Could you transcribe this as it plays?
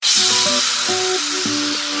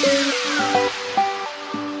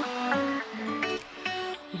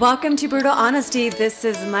Welcome to Brutal Honesty. This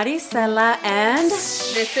is Maricela and...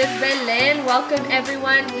 This is Belen. Welcome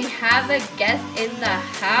everyone. We have a guest in the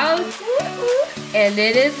house. And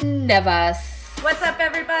it is Neva. What's up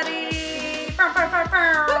everybody? I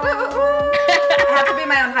have to be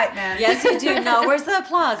my own hype man. Yes, you do. No, where's the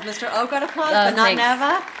applause? Mr. O got applause, but not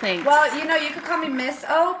Neva? Thanks. Well, you know, you could call me Miss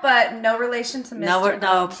O, but no relation to Mr.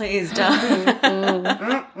 No, please don't.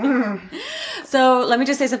 So let me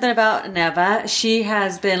just say something about Neva. She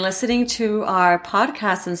has been listening to our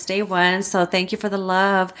podcast since day one. So thank you for the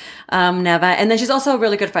love, Neva. And then she's also a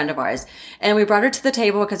really good friend of ours. And we brought her to the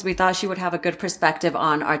table because we thought she would have a good perspective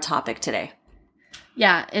on our topic today.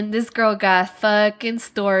 Yeah, and this girl got fucking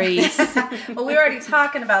stories. Well, we're already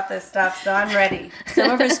talking about this stuff, so I'm ready.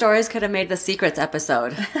 Some of her stories could have made the secrets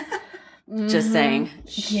episode. Just saying.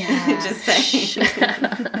 Yeah. Just saying.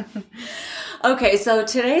 Okay, so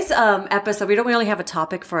today's episode, we don't really have a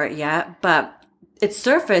topic for it yet, but it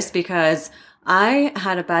surfaced because I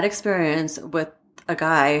had a bad experience with a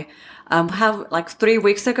guy like 4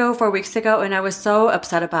 weeks ago, and I was so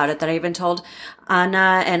upset about it that I even told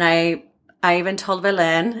Anna, and I even told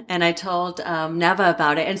Belen, and I told Neva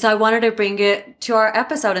about it. And so I wanted to bring it to our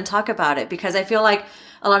episode and talk about it because I feel like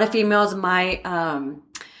a lot of females might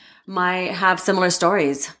have similar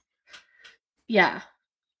stories. Yeah.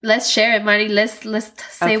 Let's share it, Marty. Let's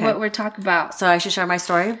say what we're talking about. So I should share my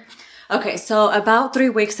story? Okay, so about 3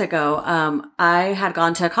 weeks ago, I had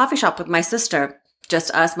gone to a coffee shop with my sister, just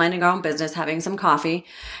us minding our own business, having some coffee.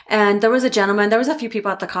 And there was a gentleman, there was a few people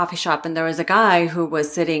at the coffee shop, and there was a guy who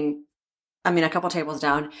was sitting, a couple tables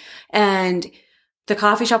down. And the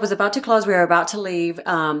coffee shop was about to close. We were about to leave.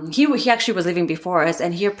 He actually was leaving before us,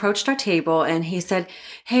 and he approached our table and he said,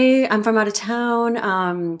 "Hey, I'm from out of town.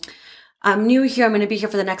 I'm new here. I'm going to be here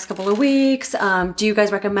for the next couple of weeks. Do you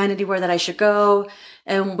guys recommend anywhere that I should go?"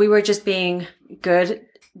 And we were just being good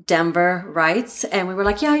Denverites. And we were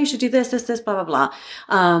like, "Yeah, you should do this, blah, blah,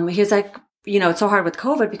 blah." He was like, "It's so hard with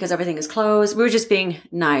COVID because everything is closed." We were just being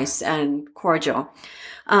nice and cordial.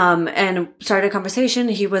 And started a conversation.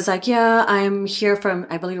 He was like, "Yeah, I'm here from,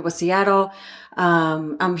 I believe it was Seattle.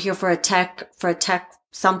 I'm here for a tech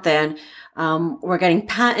something. We're getting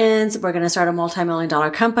patents. We're going to start a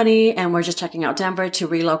multi-million-dollar company, and we're just checking out Denver to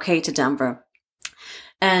relocate to Denver."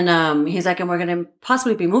 And, he's like, "And we're going to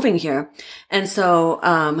possibly be moving here." And so,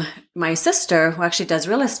 my sister, who actually does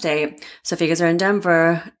real estate, so if you guys are in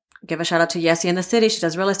Denver, give a shout out to Yessie in the city. She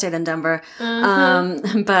does real estate in Denver.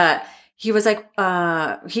 Mm-hmm. But he was like,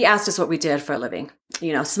 he asked us what we did for a living,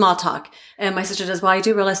 small talk. And my sister does, "Well, I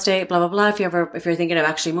do real estate, blah, blah, blah. If you're thinking of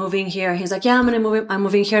actually moving here." He's like, "Yeah, I'm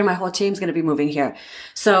moving here, and my whole team's going to be moving here."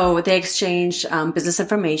 So they exchanged, business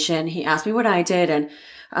information. He asked me what I did and,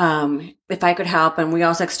 if I could help. And we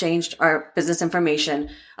also exchanged our business information.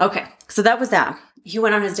 Okay. So that was that. He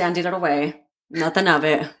went on his dandy little way. Nothing of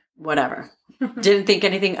it. Whatever. Didn't think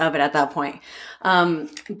anything of it at that point.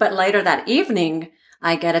 But later that evening,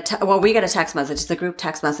 we get a text message. It's a group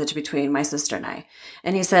text message between my sister and I.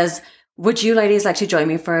 And he says, "Would you ladies like to join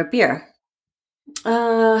me for a beer?"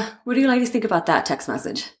 What do you ladies think about that text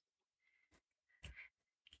message?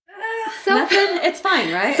 Nothing? It's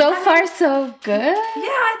fine, right? So far, so good.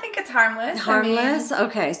 Yeah, I think it's harmless. Harmless?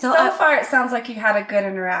 Okay. So far, it sounds like you had a good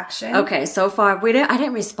interaction. Okay, so far, I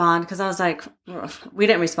didn't respond because I was like, ugh, we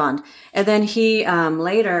didn't respond. And then he,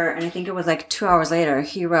 later, and I think it was like 2 hours later,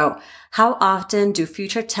 he wrote, "How often do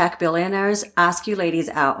future tech billionaires ask you ladies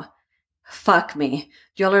out? Fuck me.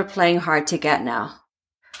 Y'all are playing hard to get now."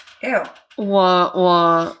 Ew. Wah,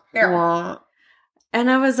 wah, wah. And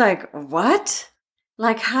I was like, what?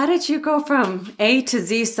 Like, how did you go from A to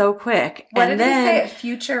Z so quick? What did he say?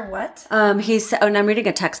 Future what? He said, and I'm reading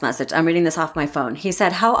a text message. I'm reading this off my phone. He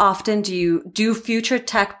said, "How often do future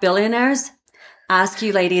tech billionaires ask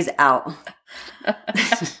you ladies out?"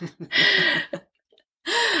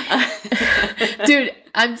 Dude,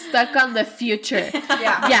 I'm stuck on the future.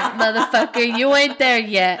 Yeah, motherfucker, you ain't there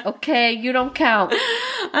yet. Okay, you don't count.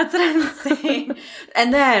 That's what I'm saying.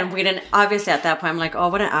 And then we didn't, obviously at that point, I'm like, oh,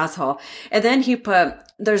 what an asshole. And then he put,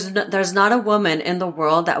 there's not a woman in the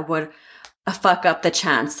world that would fuck up the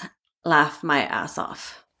chance, laugh my ass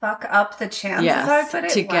off. Fuck up the chances, yes, I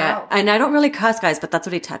put it? Wow. And I don't really cuss, guys, but that's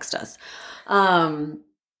what he texted us.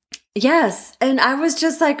 Yes. And I was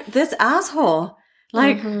just like, this asshole.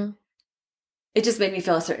 Like, It just made me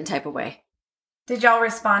feel a certain type of way. Did y'all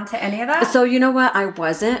respond to any of that? So you know what? I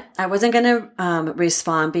wasn't going to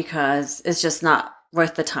respond because it's just not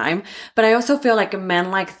worth the time. But I also feel like men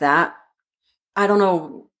like that, I don't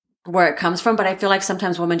know where it comes from, but I feel like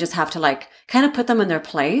sometimes women just have to like kind of put them in their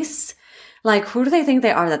place. Like, who do they think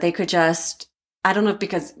they are that they could just I don't know if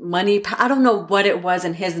because money, I don't know what it was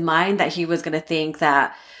in his mind that he was going to think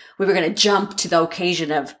that we were going to jump to the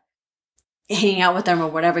occasion of hanging out with them or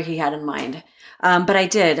whatever he had in mind. But I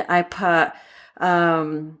did. I put,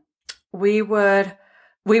 we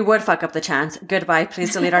would fuck up the chance. Goodbye.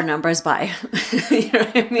 Please delete our numbers. Bye. You know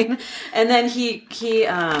what I mean? And then he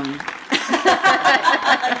yes,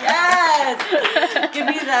 give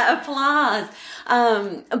me that applause.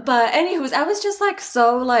 But anywho's, I was just like,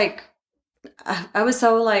 I was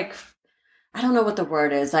so like, I don't know what the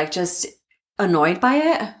word is, like just annoyed by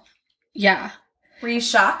it. Yeah. Were you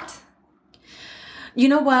shocked? You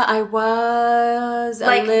know what? I was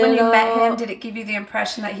like when you met him, did it give you the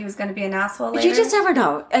impression that he was going to be an asshole later? You just never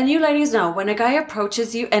know. And you ladies know when a guy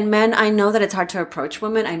approaches you, and men, I know that it's hard to approach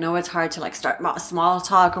women. I know it's hard to like start small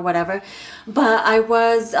talk or whatever. But I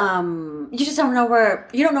was, you just don't know where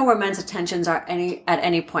men's attentions are at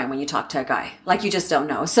any point when you talk to a guy. Like you just don't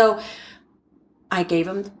know. So we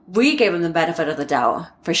gave him the benefit of the doubt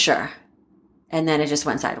for sure. And then it just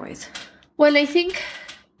went sideways. Well, I think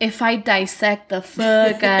if I dissect the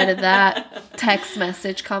fuck out of that text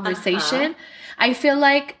message conversation, I feel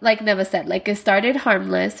like Neva said, like it started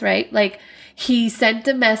harmless, right? Like he sent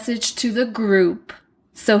a message to the group,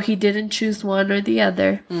 so he didn't choose one or the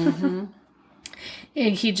other. Mm-hmm.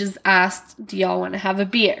 And he just asked, do y'all want to have a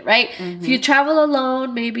beer, right? Mm-hmm. If you travel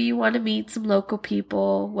alone, maybe you want to meet some local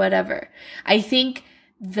people, whatever. I think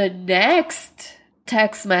the next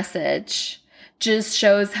text message just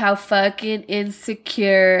shows how fucking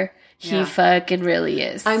insecure he fucking really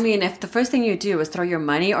is. I mean, if the first thing you do is throw your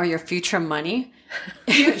money or your future money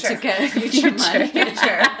to get future money.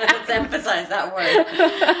 Let's emphasize that word.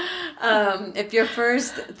 If your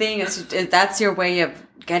first thing is that's your way of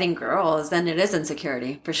getting girls, then it is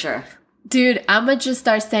insecurity for sure. Dude, I'ma just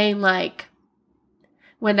start saying like,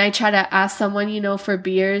 when I try to ask someone, for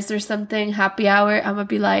beers or something, happy hour, I'm gonna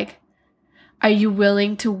be like, are you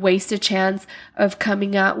willing to waste a chance of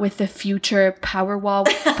coming out with a future Powerball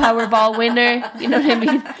winner? You know what I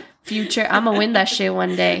mean? Future. I'm going to win that shit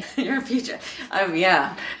one day. You're a future.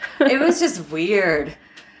 Yeah. It was just weird.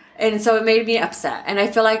 And so it made me upset. And I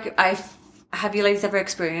feel like have you ladies ever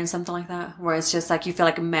experienced something like that? Where it's just like you feel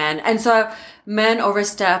like men. And so men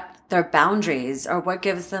overstep their boundaries, or what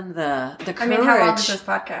gives them the courage. I mean, how long is this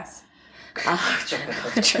podcast?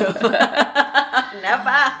 True.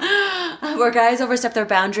 Never. Where guys overstep their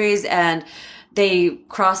boundaries and they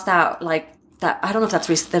cross that, like that. I don't know if that's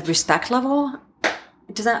the respect level.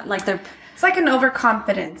 Does that like they're? It's like an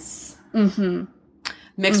overconfidence. Mm-hmm.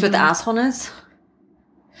 Mixed with assholeness.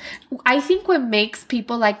 I think what makes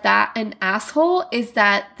people like that an asshole is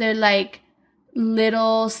that they're like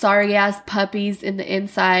little sorry ass puppies in the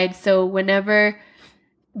inside. So whenever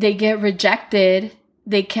they get rejected,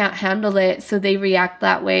 they can't handle it, so they react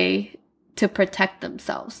that way to protect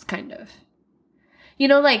themselves, kind of.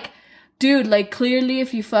 Like, dude, like, clearly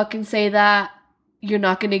if you fucking say that, you're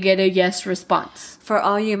not going to get a yes response. For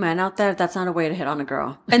all you men out there, that's not a way to hit on a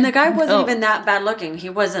girl. And the guy wasn't even that bad looking. He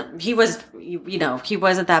wasn't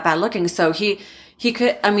that bad looking, so he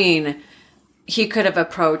could have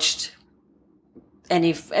approached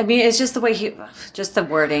any, it's just the way just the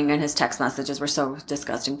wording and his text messages were so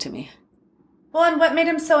disgusting to me. Well, and what made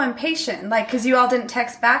him so impatient? Like, because you all didn't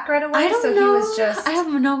text back right away, so he was just. I have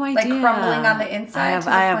no idea. Like crumbling on the inside.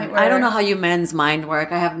 I don't know how you men's mind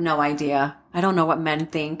work. I have no idea. I don't know what men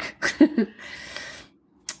think.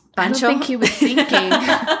 I don't think he was thinking.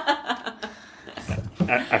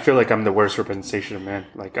 I feel like I'm the worst representation of men.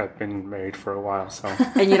 Like, I've been married for a while, so.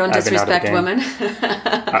 And you don't disrespect women?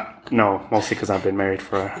 No, mostly because I've been married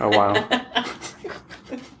for a while.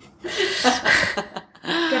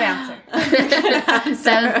 Good answer.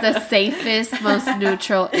 That was the safest, most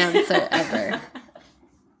neutral answer ever.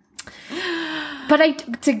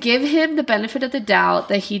 But to give him the benefit of the doubt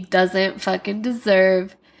that he doesn't fucking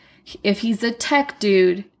deserve, if he's a tech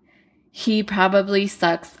dude, he probably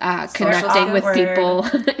sucks at connecting with people.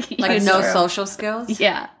 Like no social skills?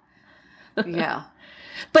 Yeah. Yeah.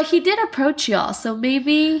 But he did approach y'all, so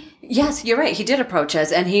maybe... Yes, you're right. He did approach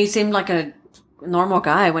us, and he seemed like a normal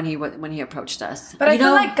guy when he approached us. But I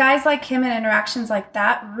feel like guys like him and interactions like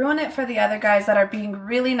that ruin it for the other guys that are being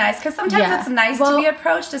really nice. Because sometimes it's nice to be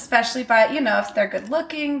approached, especially by, if they're good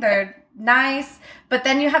looking, they're nice. But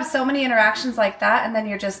then you have so many interactions like that, and then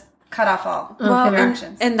you're just cut off all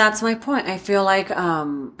interactions. And that's my point. I feel like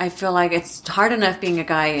it's hard enough being a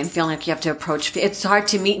guy and feeling like you have to approach. It's hard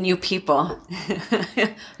to meet new people.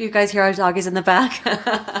 You guys hear our doggies in the back?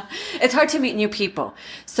 It's hard to meet new people.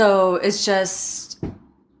 So it's just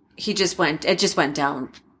it just went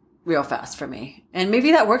down real fast for me. And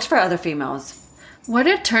maybe that works for other females. What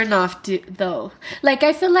a turnoff, though. Like,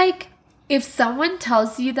 I feel like if someone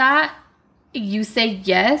tells you that, you say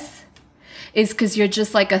yes, it's because you're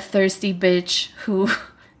just like a thirsty bitch who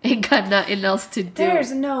ain't got nothing else to do.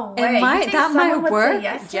 There's no way. That might work.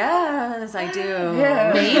 Yes, I do.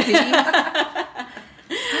 Yeah. Maybe.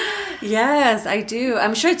 Yes, I do.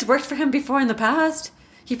 I'm sure it's worked for him before in the past.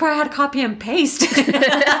 He probably had to copy and paste. He's been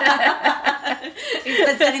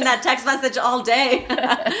sending that text message all day.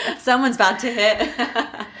 Someone's about to hit.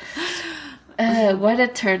 What a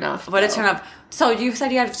turnoff. What a turnoff. So you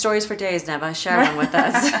said you had stories for days, Neva. Share them with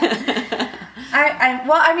us.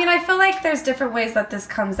 I feel like there's different ways that this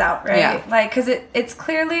comes out, right? Yeah. Like, because it's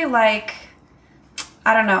clearly like,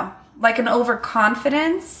 I don't know, like an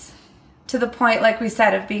overconfidence to the point, like we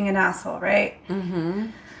said, of being an asshole, right? Mm-hmm.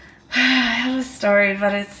 I have a story,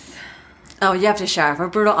 but it's... Oh, you have to share. For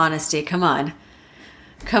brutal honesty. Come on.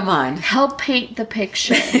 Help paint the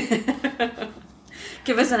picture.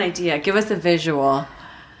 Give us an idea. Give us a visual.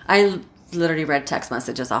 I literally read text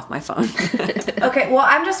messages off my phone. Okay, well,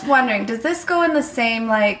 I'm just wondering, does this go in the same,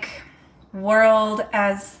 like, world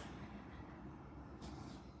as...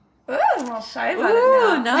 Ooh, I'm a little shy about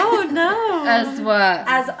it now. No. As what?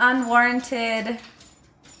 As unwarranted...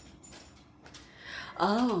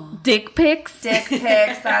 Oh. Dick pics? Dick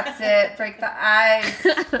pics, that's it. Break the ice.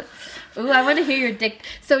 Ooh, I want to hear your dick.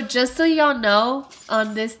 So just so y'all know,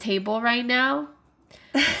 on this table right now,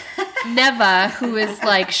 Neva, who is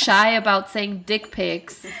like shy about saying dick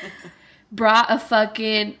pics, brought a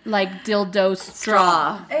fucking like dildo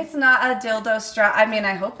straw. It's not a dildo straw. I mean,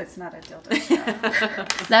 I hope it's not a dildo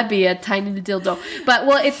straw. That'd be a tiny dildo. But,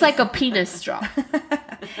 well, it's like a penis straw.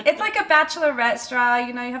 It's like a bachelorette straw.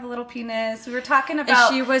 You know, you have a little penis. We were talking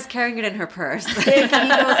about... And she was carrying it in her purse. Big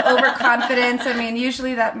egos, overconfidence. I mean,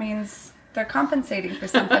 usually that means they're compensating for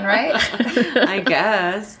something, right? I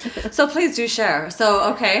guess. So please do share.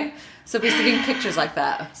 So, okay. So be seeing pictures like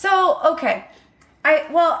that. So, okay.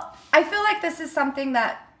 I feel like this is something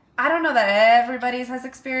that I don't know that everybody has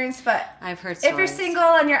experienced, but I've heard stories. If you're single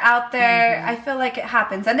and you're out there, I feel like it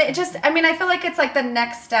happens. And it just, I mean, I feel like it's like the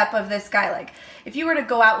next step of this guy. Like, if you were to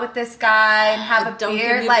go out with this guy and have a Don't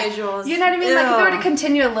beer, give me like, visuals. you know what I mean? Ew. Like, if you were to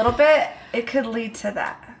continue a little bit, it could lead to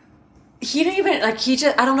that. He didn't even, like,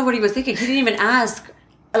 I don't know what he was thinking. He didn't even ask.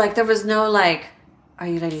 Like, there was no, like, are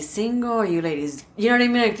you ladies single? Are you ladies, you know what I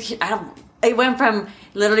mean? Like, it went from,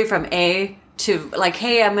 literally from A to, like,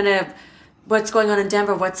 hey, what's going on in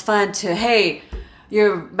Denver? What's fun? To, hey,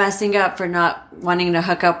 you're messing up for not wanting to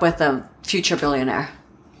hook up with a future billionaire.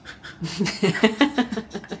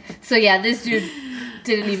 So, yeah, this dude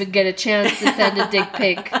didn't even get a chance to send a dick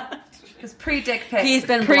pic. It was pre-dick pic. He's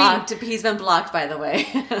been blocked. He's been blocked, by the way.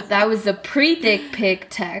 That was a pre-dick pic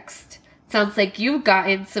text. Sounds like you've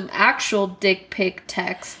gotten some actual dick pic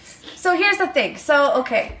texts. So here's the thing. So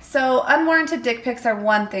unwarranted dick pics are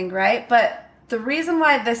one thing, right? But the reason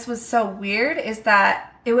why this was so weird is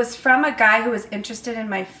that it was from a guy who was interested in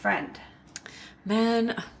my friend.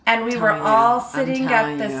 Man. And we were all sitting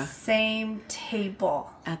at the same table.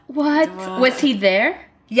 What? Was he there?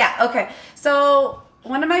 Yeah, okay. So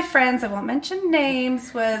one of my friends, I won't mention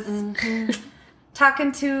names, was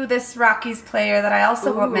talking to this Rockies player that I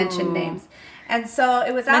also won't mention names. And so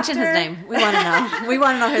it was Mention his name. We want to know. We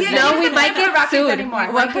want to know his name. No, we might get Rockies sued.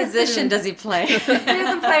 anymore. What position does he play? He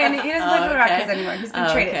doesn't play any. He doesn't play for the Rockies anymore. He's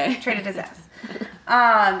been traded his ass.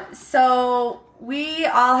 So we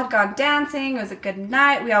all had gone dancing. It was a good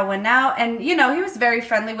night. We all went out, and he was very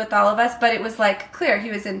friendly with all of us. But it was like clear he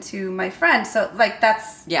was into my friend. So like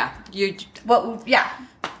that's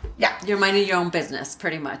You're minding your own business,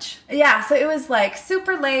 pretty much. Yeah, so it was like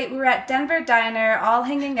super late. We were at Denver Diner, all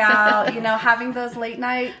hanging out, having those late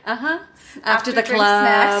night After the drink club.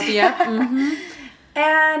 snacks. Yep. Mm-hmm.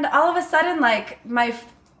 And all of a sudden, like, my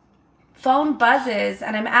phone buzzes,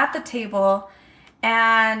 and I'm at the table,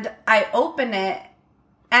 and I open it,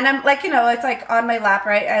 and I'm like, it's like on my lap,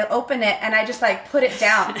 right? I open it, and I just like put it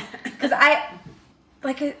down because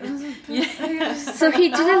So he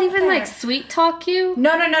didn't even like sweet talk you?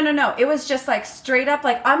 No. It was just like straight up,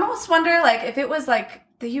 like, I almost wonder like if it was like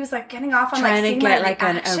he was like getting off on trying like to get like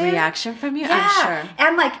a reaction from you. Yeah, I'm sure.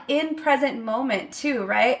 and like in present moment too,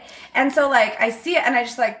 right? And so like I see it and I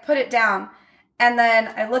just like put it down, and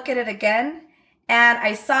then I look at it again, and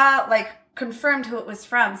I saw like confirmed who it was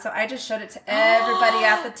from, so I just showed it to everybody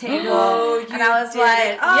at the table, and I was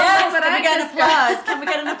like, "Oh, yes, but can we get an applause? Can we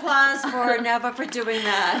get an applause for Neva for doing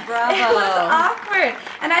that? Bravo!" It was awkward,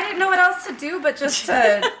 and I didn't know what else to do but just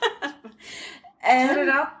to put it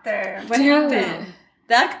out there. What happened?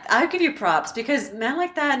 That I'll give you props because men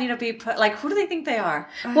like that need to be put. Like, who do they think they are?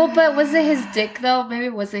 Well, but was it his dick though? Maybe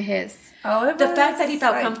it wasn't his. Oh, it The was fact that he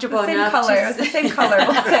felt comfortable the same enough color. to It was the same color.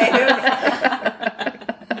 We'll say.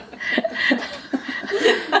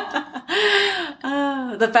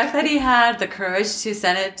 The fact that he had the courage to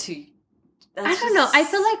send it to. I don't know. I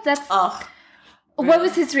feel like that's. Oh, What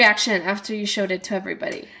was his reaction after you showed it to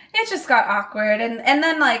everybody? It just got awkward, and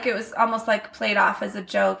then like it was almost like played off as a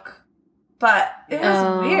joke, but it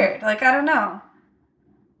was weird. Like I don't know.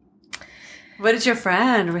 What did your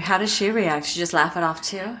friend? How did she react? She just laugh it off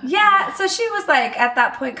too? Yeah, so she was like at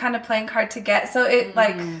that point kind of playing hard to get, so it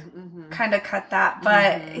like kind of cut that.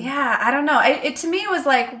 But yeah, I don't know. It to me it was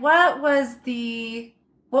like, what was the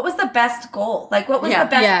best goal? Like what was the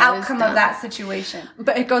best outcome of that situation?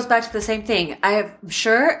 But it goes back to the same thing. I'm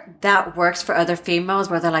sure that works for other females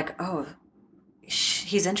where they're like, oh,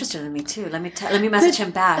 he's interested in me too. Let me message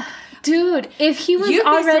him back. Dude, if he was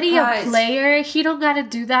already a player, he don't gotta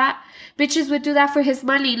do that. Bitches would do that for his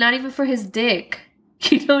money, not even for his dick.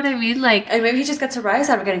 You know what I mean? Like, and maybe he just gets a rise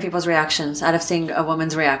out of getting people's reactions, out of seeing a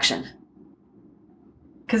woman's reaction.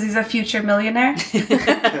 Because he's a future millionaire?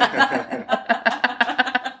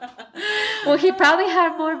 Well, he probably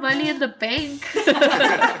had more money in the bank.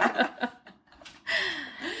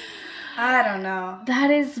 I don't know.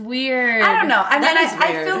 That is weird. I don't know. I mean,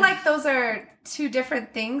 I feel like those are two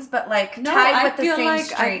different things, but like tied with the same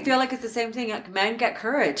string. I feel like it's the same thing. Like men get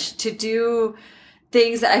courage to do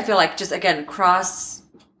things that I feel like just again cross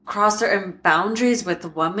certain boundaries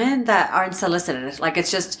with women that aren't solicited. Like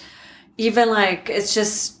it's just even like it's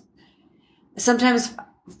just sometimes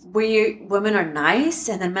women are nice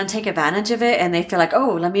and then men take advantage of it and they feel like,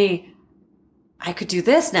 oh, I could do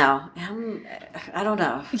this now. I don't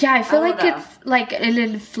know. Yeah, I feel like it's like an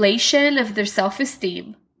inflation of their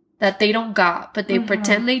self-esteem that they don't got, but they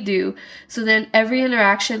pretend they do. So then every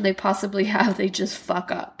interaction they possibly have, they just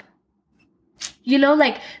fuck up. You know,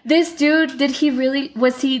 like this dude,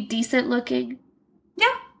 was he decent looking?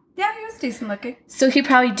 Yeah, he was decent looking. So he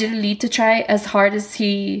probably didn't need to try as hard as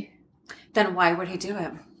he... Then why would he do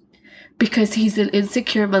it? Because he's an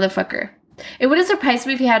insecure motherfucker. It wouldn't surprise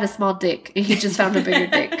me if he had a small dick and he just found a bigger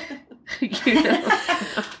dick. You know?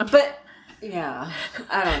 But yeah,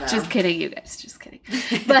 I don't know. Just kidding, you guys. Just kidding.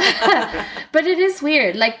 But it is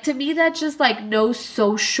weird. Like to me, that's just like no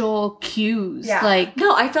social cues. Yeah. Like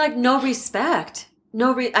no, I feel like no respect. I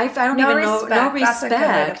don't even know. No That's a good way to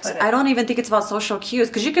respect. put it. I don't even think it's about social cues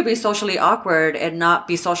because you could be socially awkward and not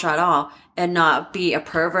be social at all and not be a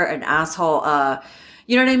pervert, an asshole.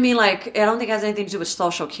 You know what I mean? Like I don't think it has anything to do with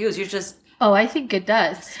social cues. You're just. Oh, I think it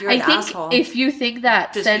does. You're an I think asshole. if you think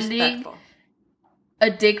that sending a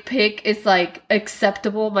dick pic is like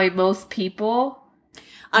acceptable by most people,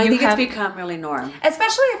 I think it's become really norm.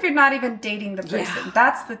 Especially if you're not even dating the person. Yeah.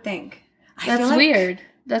 That's the thing. That's weird.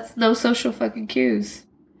 That's no social fucking cues.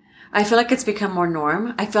 I feel like it's become more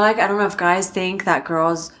norm. I feel like I don't know if guys think that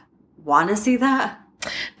girls want to see that.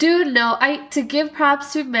 Dude, no. To give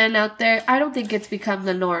props to men out there, I don't think it's become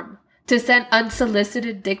the norm to send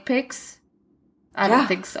unsolicited dick pics. I don't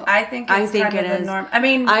think so. I think it's kind of the norm. I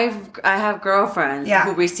mean, I have girlfriends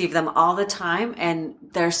who receive them all the time, and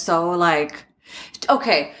they're so like,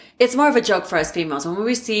 okay, it's more of a joke for us females. When we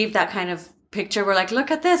receive that kind of picture, we're like,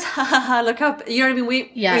 look at this, look how, you know what I mean?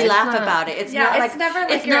 We laugh about it. It's not like, never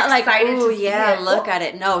like it's you're not like, excited oh to see yeah, it. look at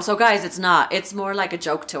it. No, so guys, it's not. It's more like a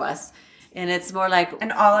joke to us, and it's more like,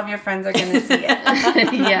 and all of your friends are going to see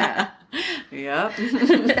it. Yeah. Yep.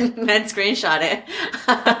 And screenshot it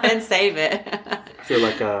and save it. I feel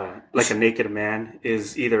like a naked man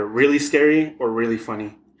is either really scary or really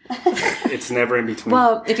funny. It's never in between.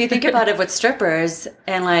 Well, if you think about it with strippers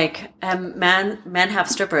and like men have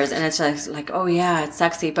strippers and it's just like, oh yeah, it's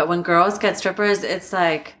sexy. But when girls get strippers, it's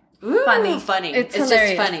like ooh, funny. It's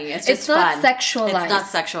just funny. It's just not fun. sexualized. It's not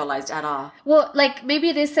sexualized at all. Well, like maybe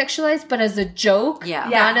it is sexualized, but as a joke,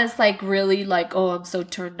 not as like really like, oh, I'm so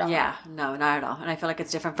turned on. Yeah, no, not at all. And I feel like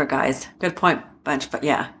it's different for guys. Good point, Bunch. But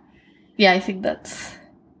yeah, I think that's.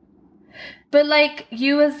 But like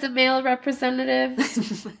you as the male representative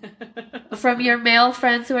from your male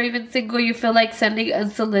friends who are even single, you feel like sending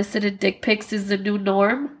unsolicited dick pics is the new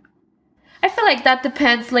norm? I feel like that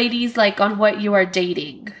depends, ladies, like on what you are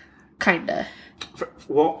dating, kinda.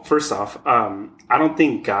 Well, first off, I don't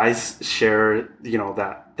think guys share,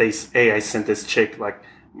 that they say, hey, I sent this chick like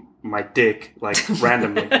my dick like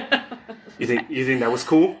randomly. You think that was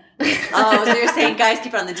cool? Oh, so you're saying guys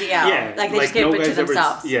keep it on the DL? Yeah, like they just keep it to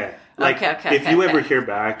themselves. Yeah. Like, Okay, if you ever hear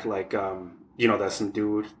back, like, that some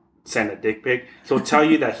dude send a dick pic. He'll tell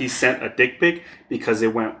you that he sent a dick pic because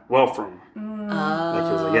it went well for him.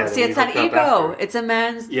 See, it's that ego. It's a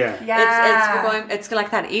man's. Yeah. It's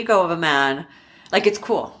like that ego of a man. Like, it's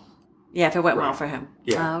cool. Yeah, if it went well for him.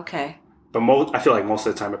 Yeah. Okay. But I feel like most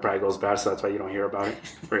of the time it probably goes bad, so that's why you don't hear about it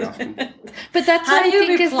very often. But that's why I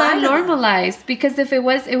think it's not normalized. Because if it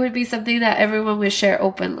was, it would be something that everyone would share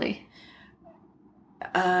openly.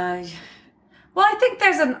 Well, I think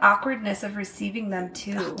there's an awkwardness of receiving them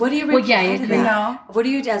too. What do you reply I agree. You know? What do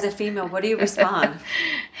you, as a female, what do you respond?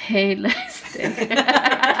 Hey, nice day.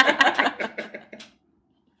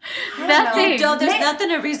 Nothing. There's nothing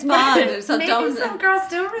to respond. So maybe some girls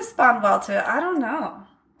do respond well to it. I don't know.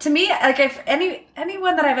 To me, like, if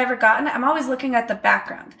anyone that I've ever gotten, I'm always looking at the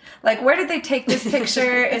background. Like, where did they take this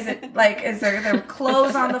picture? Is it like, is there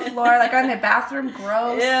clothes on the floor? Like, are in the bathroom?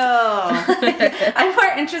 Gross. Ew. I'm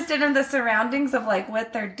more interested in the surroundings of like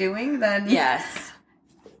what they're doing than yes.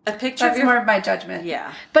 A picture. That's more of my judgment.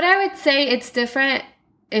 Yeah. But I would say it's different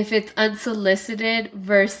if it's unsolicited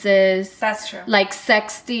versus that's true. Like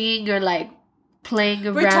sexting or like playing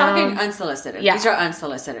around. We're talking unsolicited. Yeah. These are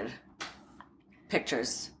unsolicited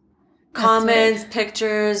pictures. Comments,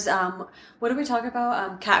 pictures, what do we talk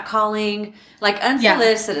about? Catcalling, like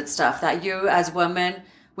unsolicited stuff that you as women,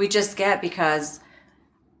 we just get because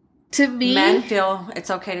to me, men feel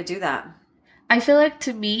it's okay to do that. I feel like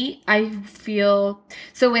to me,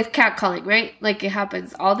 so with catcalling, right? Like it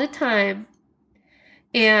happens all the time.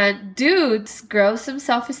 And dudes grow some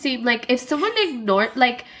self-esteem. Like if someone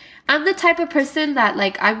like I'm the type of person that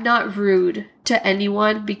like I'm not rude to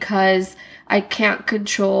anyone because I can't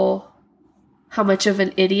control how much of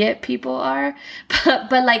an idiot people are.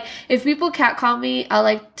 But like, if people catcall me, I'll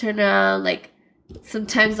like turn around, like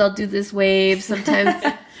sometimes I'll do this wave, sometimes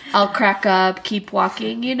I'll crack up, keep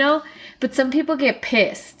walking, you know? But some people get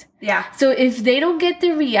pissed. Yeah. So if they don't get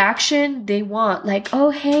the reaction they want, like,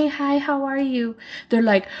 oh, hey, hi, how are you? They're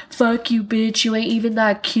like, fuck you, bitch, you ain't even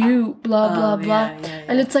that cute, blah, blah, blah. Yeah.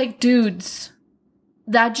 And it's like, dudes,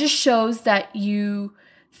 that just shows that you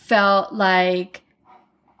felt like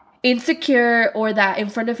insecure or that in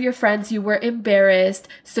front of your friends you were embarrassed,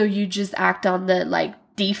 so you just act on the like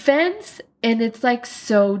defense, and it's like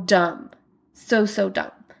so dumb. So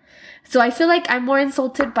dumb. So I feel like I'm more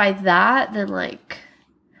insulted by that than like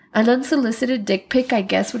an unsolicited dick pic, I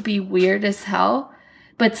guess, would be weird as hell.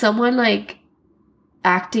 But someone like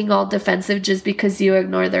acting all defensive just because you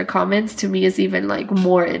ignore their comments, to me is even like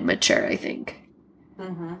more immature, I think.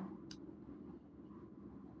 Mm-hmm.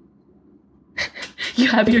 You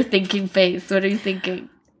have your thinking face. What are you thinking?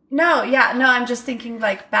 No, I'm just thinking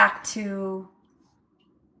like back to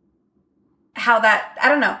how that, I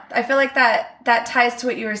don't know. I feel like that ties to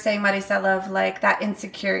what you were saying, Maricela, of like that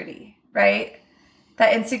insecurity, right?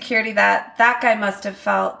 That insecurity that guy must have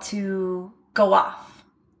felt to go off.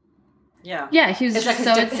 Yeah. Yeah, he was it's just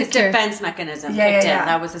like so his defense mechanism kicked in.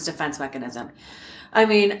 That was his defense mechanism. I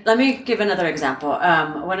mean, let me give another example.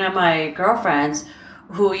 One of my girlfriends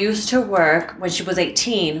who used to work when she was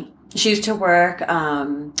 18, she used to work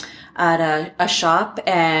at a shop,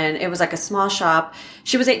 and it was like a small shop.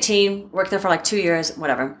 She was 18, worked there for like 2 years,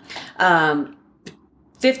 whatever.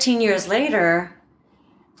 15 years later,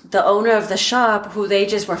 the owner of the shop, who they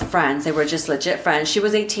just were friends, they were just legit friends. She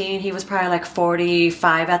was 18, he was probably like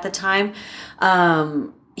 45 at the time.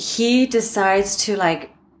 He decides to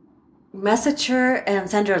like message her and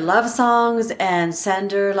send her love songs and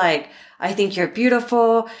send her like, I think you're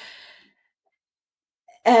beautiful.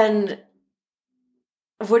 And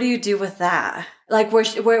what do you do with that? Like where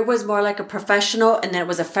it was more like a professional, and it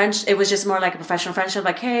was it was just more like a professional friendship.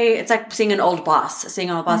 Like, hey, it's like seeing an old boss,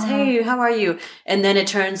 Mm-hmm. Hey, how are you? And then it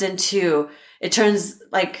turns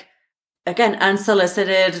like, again,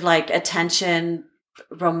 unsolicited, like attention,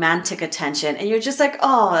 romantic attention. And you're just like,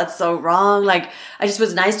 oh, that's so wrong. Like, I just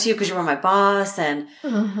was nice to you because you were my boss. And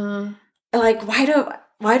like,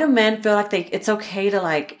 why do men feel like it's okay to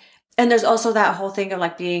like, and there's also that whole thing of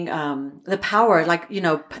like being, the power, like, you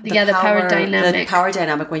know, the power dynamic. The power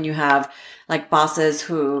dynamic when you have like bosses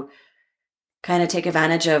who kind of take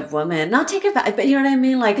advantage of women, not take advantage, but you know what I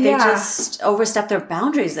mean? Like they just overstep their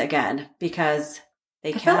boundaries again because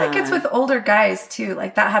they can. I feel like it's with older guys too.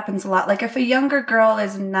 Like that happens a lot. Like if a younger girl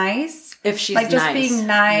is nice, if she's like just nice, being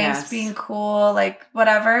nice, being cool, like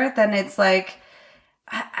whatever, then it's like,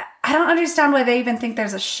 I don't understand why they even think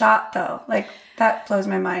there's a shot though. Like that blows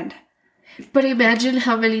my mind. But imagine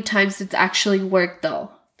how many times it's actually worked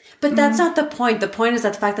though. But that's not the point. The point is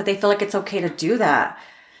that the fact that they feel like it's okay to do that.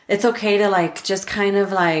 It's okay to like, just kind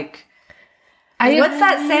of like. What's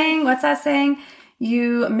that saying?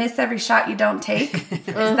 You miss every shot you don't take. Is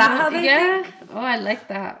that how they think? Oh, I like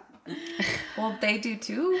that. Well, they do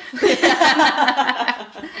too.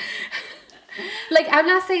 Like, I'm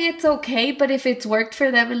not saying it's okay, but if it's worked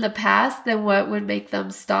for them in the past, then what would make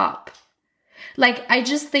them stop? Like, I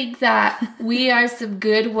just think that we are some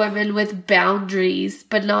good women with boundaries,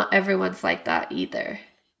 but not everyone's like that either.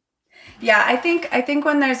 Yeah, I think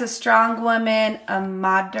when there's a strong woman, a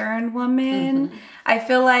modern woman, I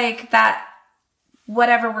feel like that,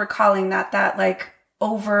 whatever we're calling that like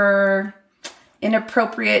over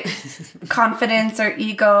inappropriate confidence or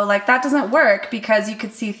ego, like that doesn't work because you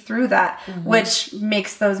could see through that, which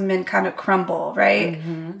makes those men kind of crumble, right?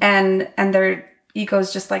 And their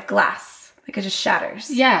ego's just like glass, like it just shatters.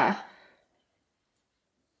 Yeah.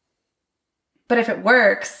 But if it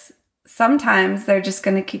works, sometimes they're just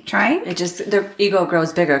going to keep trying. Their ego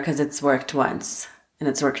grows bigger because it's worked once and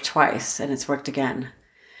it's worked twice and it's worked again.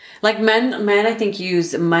 Like men I think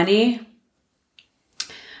use money,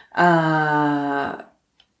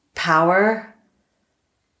 power,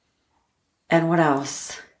 and what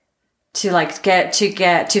else? To like get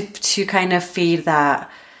to kind of feed that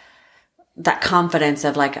confidence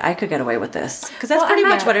of like, I could get away with this. Because that's pretty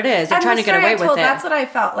much what it is. They're trying to get away with it. That's what I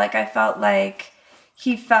felt like. I felt like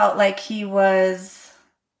he felt like he was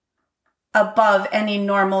above any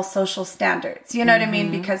normal social standards. You know what I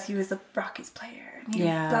mean? Because he was a Rockies player. And he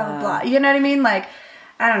blah, blah, blah. You know what I mean? Like,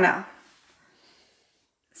 I don't know.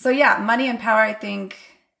 So yeah, money and power, I think,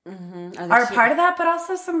 are part of that. But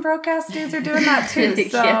also some broke-ass dudes are doing that too.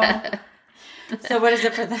 So, So what is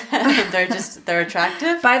it for them? They're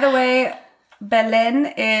attractive? By the way, Belen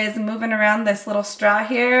is moving around this little straw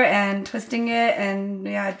here and twisting it, and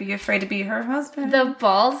yeah, I'd be afraid to be her husband. The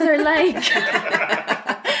balls are like,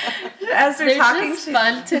 as they're talking, just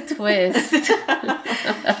fun to twist.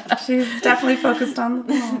 She's definitely focused on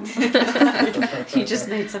the ball. He just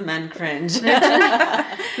made some men cringe.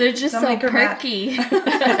 They're just so perky.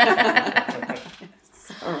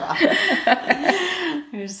 So wrong.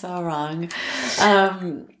 You're so wrong.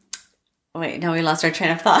 Wait, no, we lost our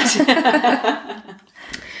train of thought.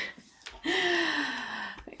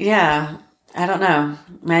 Yeah, I don't know.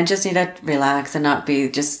 Men just need to relax and not be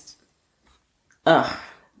just,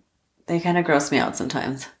 they kind of gross me out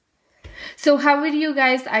sometimes. So how would you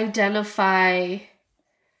guys identify,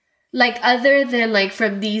 like, other than like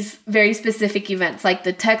from these very specific events, like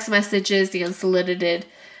the text messages, the unsolicited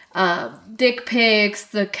dick pics,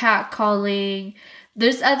 the catcalling,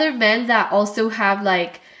 there's other men that also have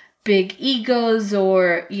like big egos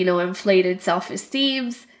or, you know, inflated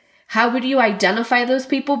self-esteems. How would you identify those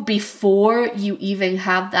people before you even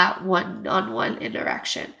have that one-on-one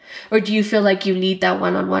interaction? Or do you feel like you need that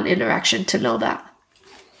one-on-one interaction to know that?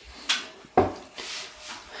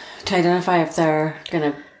 To identify if they're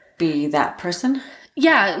going to be that person?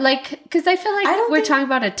 Yeah, like, because I feel like we're talking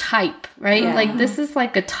about a type, right? Yeah. Like, this is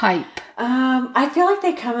like a type. I feel like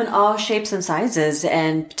they come in all shapes and sizes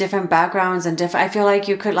and different backgrounds and different. I feel like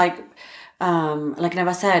you could like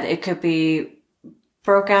Neva said, it could be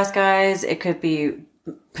broke ass guys, it could be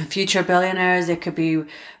future billionaires, it could be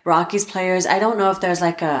Rockies players. I don't know if there's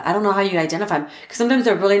like I don't know how you identify them, because sometimes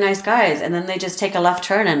they're really nice guys and then they just take a left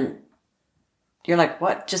turn and you're like,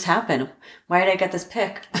 what just happened? Why did I get this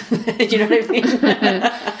pick? You know what I mean?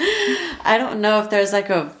 I don't know if there's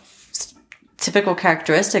like a typical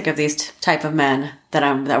characteristic of these type of men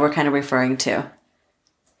that we're kind of referring to.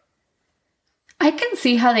 I can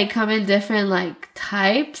see how they come in different like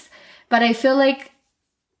types, but I feel like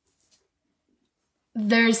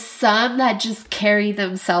there's some that just carry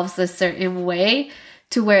themselves a certain way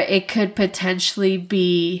to where it could potentially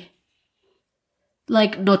be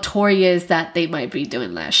like notorious that they might be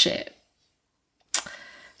doing that shit.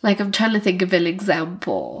 Like, I'm trying to think of an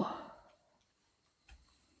example.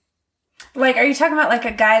 Like, are you talking about like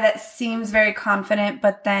a guy that seems very confident,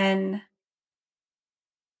 but then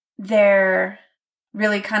they're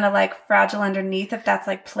really kind of like fragile underneath, if that's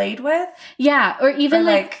like played with? Yeah, or even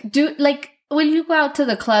like when you go out to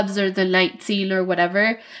the clubs or the night scene or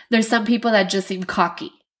whatever, there's some people that just seem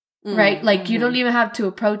cocky, right? Like, you don't even have to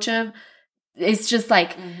approach them. It's just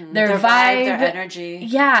like their vibe, their energy.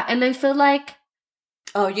 Yeah, and I feel like,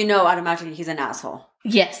 oh, you know, automatically he's an asshole.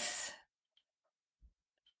 Yes.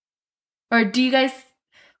 Or do you guys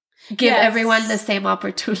give everyone the same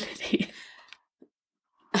opportunity?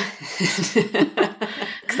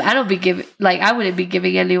 Because I don't be giving, like, I wouldn't be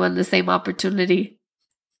giving anyone the same opportunity.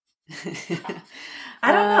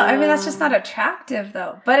 I don't know. I mean, that's just not attractive,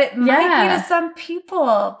 though. But it might be to some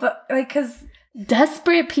people. But like, because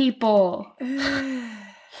desperate people,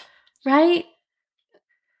 right?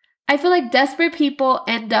 I feel like desperate people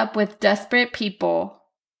end up with desperate people,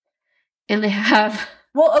 and they have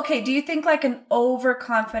Well, okay, do you think like an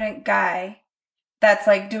overconfident guy that's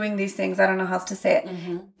like doing these things, I don't know how else to say it,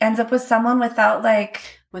 ends up with someone without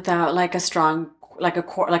a strong, like a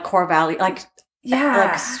core value, like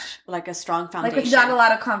a strong foundation. Like with not a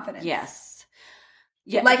lot of confidence. Yes.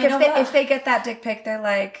 Yeah. Like if they get that dick pic, they're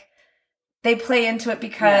like, they play into it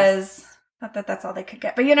because, not that that's all they could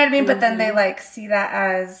get, but you know what I mean? But then they like see that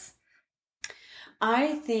as...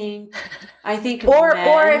 I think, or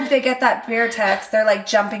if they get that beer text, they're like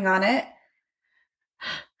jumping on it.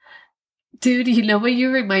 Dude, you know what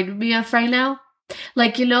you reminded me of right now?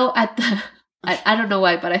 Like, you know, at the, I don't know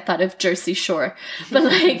why, but I thought of Jersey Shore. But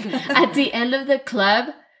like at the end of the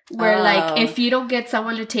club, where like if you don't get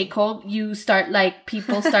someone to take home,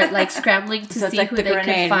 people start like scrambling to see who they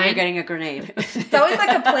can find. You're getting a grenade. It's always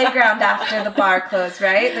like a playground after the bar closed,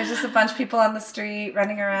 right? There's just a bunch of people on the street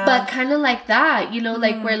running around. But kind of like that, you know,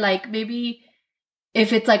 like where like maybe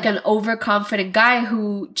if it's like an overconfident guy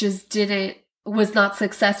who just was not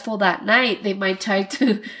successful that night, they might try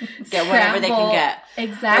to get whatever they can get.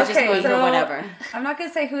 Exactly. Okay, so whatever. I'm not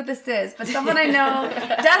going to say who this is, but someone I know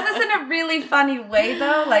does this in a really funny way,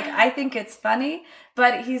 though. Like, I think it's funny,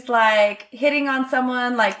 but he's like hitting on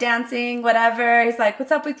someone, like dancing, whatever. He's like,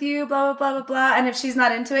 what's up with you? Blah, blah, blah, blah, blah. And if she's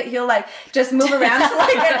not into it, he'll like just move around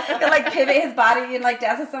to like pivot his body and like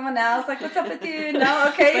dance with someone else. Like, what's up with you? No,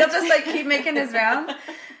 okay. He'll just like keep making his rounds.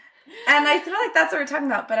 And I feel like that's what we're talking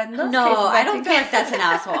about, but in those cases, I don't feel like that's an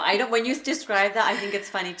asshole. When you describe that, I think it's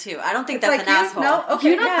funny too. I don't think that's an asshole. No,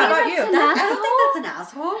 okay. How about you? I don't think that's an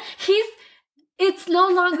asshole. It's no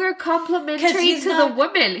longer complimentary to the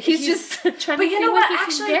woman. He's just trying to see what he can get. But you know what?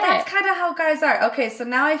 Actually, that's kind of how guys are. Okay, so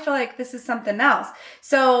now I feel like this is something else.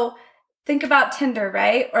 So think about Tinder,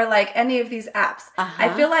 right? Or like any of these apps.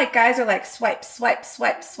 I feel like guys are like swipe, swipe,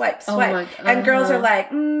 swipe, swipe, swipe. And girls are like,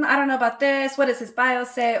 I don't know about this. What does his bio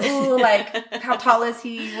say? Ooh, like, how tall is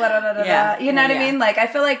he? You know what I mean? Like, I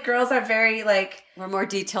feel like girls are very like... We're more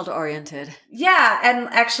detailed oriented. Yeah, and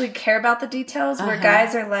actually care about the details, where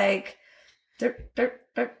guys are like, derp, derp,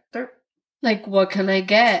 derp, derp. Like, what can I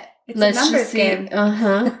get? It's a numbers game.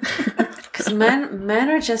 Because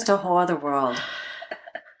men are just a whole other world.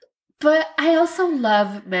 But I also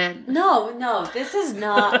love men. No, this is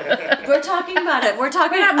not. We're talking about it. We're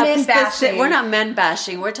not men bashing. We're not men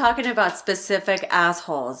bashing. We're talking about specific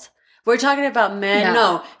assholes. We're talking about men. Yeah.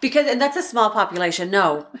 No, and that's a small population.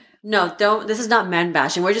 No, don't. This is not men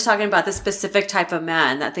bashing. We're just talking about the specific type of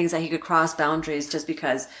man that thinks that he could cross boundaries just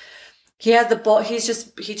because he has the bull. It's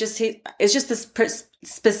just this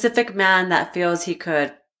specific man that feels he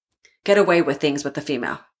could get away with things with the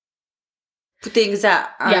female. Things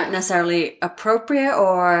that aren't necessarily appropriate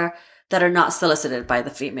or that are not solicited by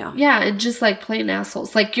the female. Yeah, and just like plain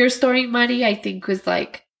assholes. Like your story, Marty, I think was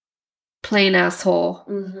like plain asshole.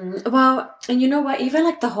 Mm-hmm. Well, and you know what? Even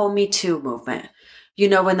like the whole Me Too movement, you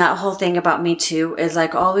know, when that whole thing about Me Too is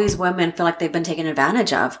like all these women feel like they've been taken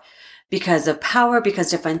advantage of because of power,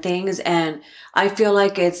 because different things. And I feel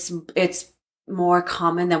like it's more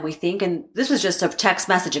common than we think. And this was just a text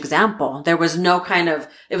message example. There was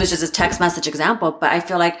it was just a text message example, but I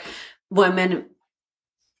feel like women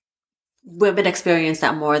experience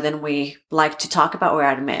that more than we like to talk about or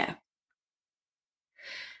admit.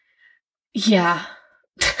 Yeah.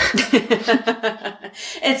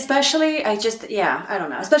 Especially, I don't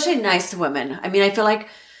know, especially nice women. I mean, I feel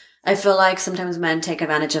like sometimes men take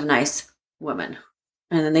advantage of nice women.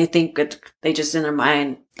 And then they think they just in their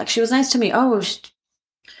mind, like, she was nice to me. Oh,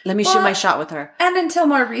 let me shoot my shot with her. And until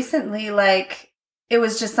more recently, like, it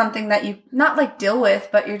was just something that you not like deal with,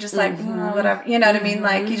 but you're just like, whatever. You know what I mean?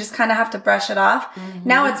 Like, you just kind of have to brush it off.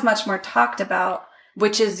 Now it's much more talked about.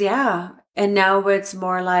 Which is, and now it's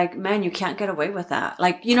more like, man, you can't get away with that.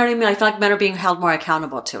 Like, you know what I mean? I feel like men are being held more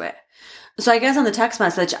accountable to it. So I guess on the text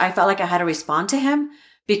message, I felt like I had to respond to him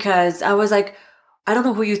because I was like, I don't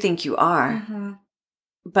know who you think you are.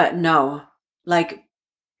 But no, like,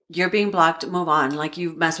 you're being blocked, move on. Like,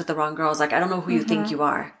 you messed with the wrong girls. Like, I don't know who you think you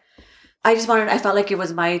are. I felt like it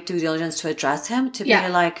was my due diligence to address him, to be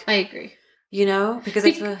like... I agree. You know? Because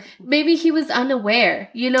maybe he was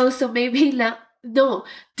unaware, you know? So maybe now... No,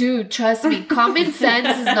 dude, trust me. Common sense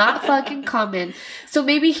is not fucking common. So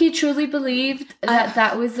maybe he truly believed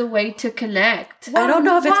that was a way to connect. I don't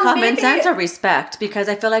know if it's common sense or respect, because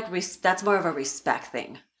I feel like that's more of a respect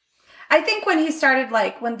thing. I think when he started,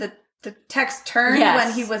 like, when the text turned,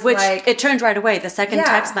 when he was like... it turned right away. The second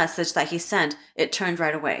text message that he sent, it turned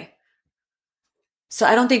right away. So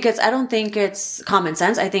I don't think it's common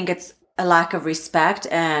sense. I think it's a lack of respect.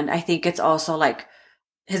 And I think it's also, like,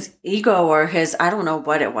 his ego or I don't know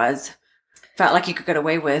what it was. felt like he could get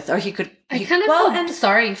away with, or he could. I kind of felt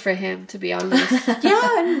sorry for him, to be honest.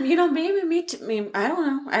 Yeah, and maybe me. I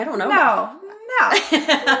don't know. No.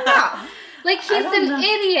 Like, he's an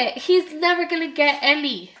idiot. He's never gonna get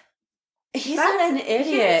any. He's not an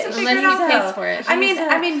idiot unless he pays for it. I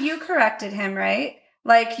mean, you corrected him, right?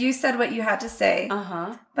 Like, you said what you had to say.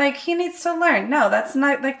 Like, he needs to learn. No, that's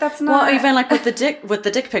not. Well, even like with the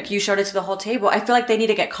dick pic, you showed it to the whole table. I feel like they need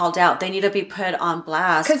to get called out. They need to be put on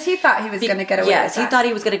blast because he thought he was going to get away. Yes, he thought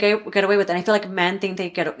he was going to get away with it. And I feel like men think they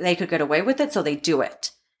could get away with it, so they do it.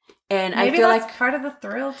 And maybe I feel that's like part of the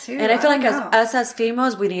thrill too. And I feel like as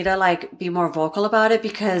females, we need to like be more vocal about it,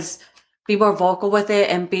 because be more vocal with it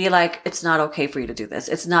and be like, it's not okay for you to do this.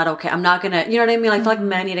 It's not okay. I'm not gonna, you know what I mean? Like, I feel like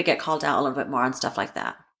men need to get called out a little bit more on stuff like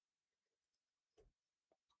that.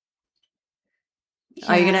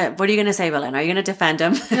 Yeah. What are you gonna say, Belen? Are you gonna defend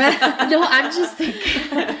him? No, I'm just thinking,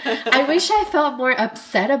 I wish I felt more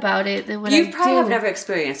upset about it than what I do. You probably have never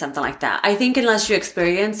experienced something like that. I think unless you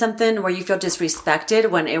experience something where you feel disrespected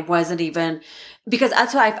when it wasn't even, because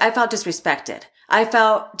that's why I felt disrespected. I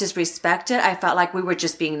felt like we were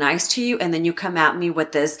just being nice to you, and then you come at me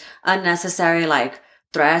with this unnecessary like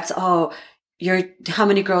threats. Oh, how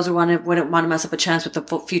many girls wouldn't want to mess up a chance with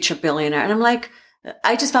the future billionaire? And I'm like,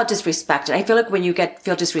 I just felt disrespected. I feel like when you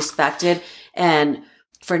feel disrespected and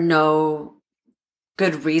for no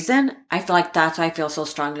good reason, I feel like that's why I feel so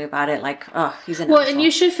strongly about it. Like, oh, he's an asshole. And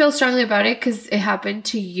you should feel strongly about it because it happened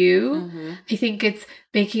to you. Mm-hmm. I think it's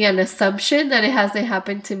making an assumption that it hasn't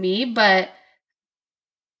happened to me, but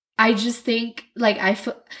I just think like I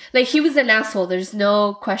feel like he was an asshole. There's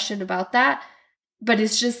no question about that. But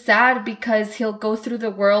it's just sad because he'll go through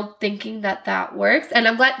the world thinking that works. And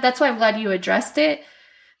that's why I'm glad you addressed it.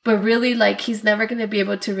 But really, like, he's never going to be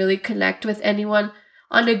able to really connect with anyone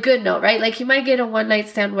on a good note, right? Like, he might get a one-night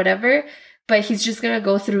stand, whatever, but he's just going to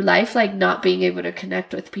go through life, like, not being able to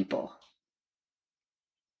connect with people.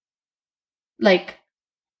 Like,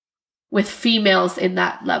 with females in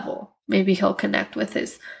that level. Maybe he'll connect with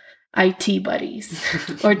his IT buddies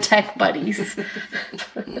or tech buddies.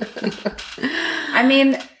 I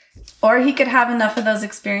mean, or he could have enough of those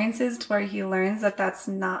experiences to where he learns that that's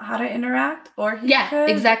not how to interact, or he could,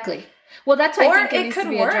 exactly. Well, that's why I think it needs to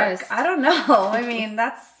be addressed. I don't know. I mean,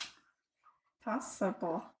 that's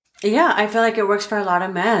possible. Yeah, I feel like it works for a lot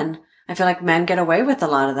of men. I feel like men get away with a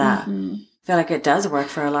lot of that. Mm-hmm. I feel like it does work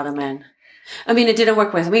for a lot of men. I mean, it didn't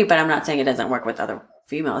work with me, but I'm not saying it doesn't work with other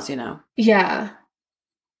females, you know? Yeah.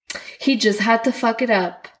 He just had to fuck it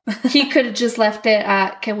up. He could have just left it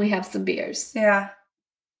at, can we have some beers? Yeah.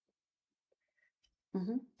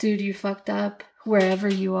 Mm-hmm. Dude, you fucked up wherever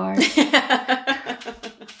you are. What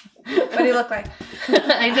do you look like?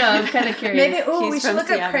 I know, I'm kind of curious. Maybe, we should look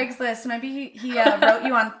at Craigslist. Maybe he wrote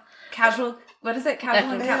you on casual, what is it?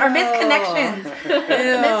 Casual encounter, or misconnections.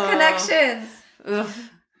 Misconnections. Ugh.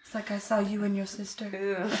 It's like, I saw you and your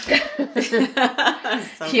sister.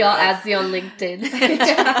 So he all adds you on LinkedIn.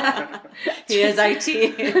 He is IT.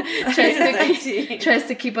 Tries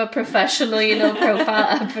to keep a professional,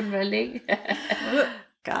 profile up and running.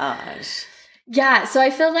 Gosh. Yeah, so I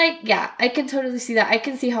feel like, I can totally see that. I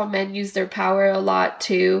can see how men use their power a lot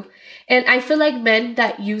too. And I feel like men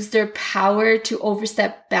that use their power to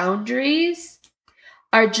overstep boundaries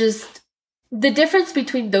are just... The difference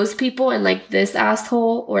between those people and like this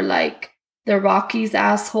asshole or like the Rockies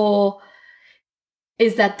asshole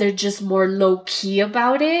is that they're just more low key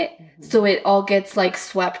about it. Mm-hmm. So it all gets like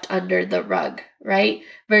swept under the rug, right?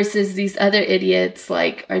 Versus these other idiots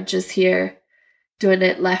like are just here doing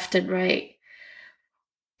it left and right.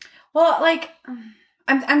 Well, like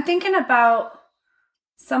I'm thinking about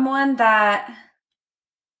someone that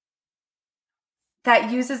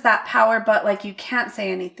uses that power, but like you can't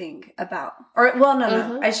say anything about, or well,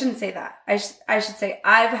 no, I shouldn't say that. I should say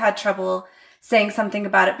I've had trouble saying something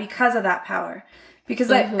about it because of that power,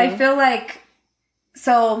 because I feel like,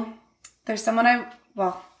 so there's someone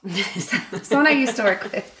someone I used to work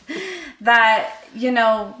with that,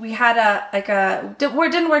 we had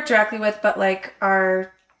didn't work directly with, but like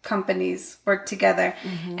our companies worked together,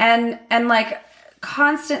 and like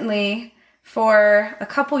constantly for a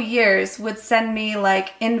couple years would send me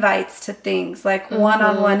like invites to things, like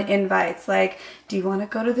one-on-one invites, like, do you want to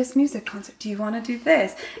go to this music concert? Do you want to do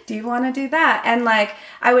this? Do you want to do that? And like,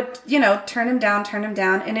 I would, turn him down.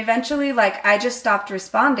 And eventually like, I just stopped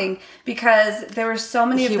responding because there were so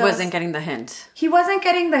many of those. He wasn't getting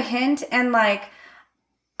the hint. And like,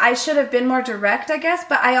 I should have been more direct, I guess.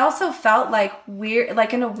 But I also felt like weird,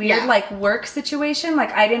 like in a weird, like work situation.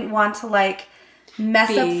 Like I didn't want to like, mess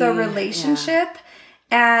up the relationship,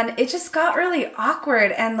 and it just got really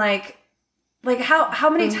awkward, and like like how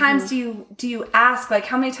many times do you ask, like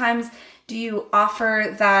how many times do you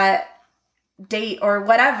offer that date or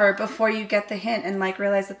whatever before you get the hint and like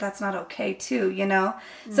realize that that's not okay too, you know?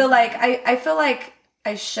 So like I feel like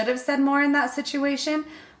I should have said more in that situation,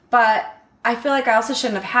 but I feel like I also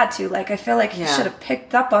shouldn't have had to. Like I feel like he should have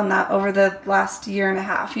picked up on that over the last year and a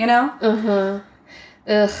half, you know?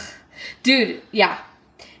 Ugh. Dude, yeah.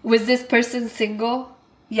 Was this person single?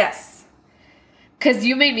 Yes. Because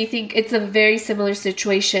you made me think it's a very similar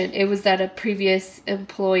situation. It was at a previous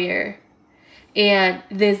employer. And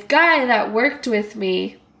this guy that worked with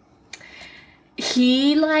me,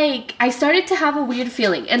 he like, I started to have a weird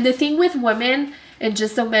feeling. And the thing with women, and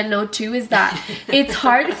just so men know too, is that it's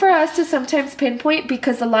hard for us to sometimes pinpoint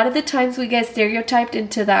because a lot of the times we get stereotyped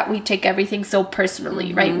into that we take everything so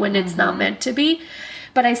personally, right? When it's not meant to be.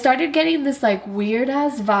 But I started getting this like weird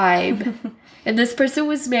ass vibe. And this person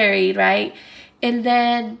was married, right? And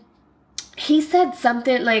then he said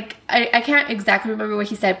something like, I can't exactly remember what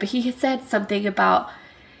he said, but he said something about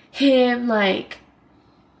him like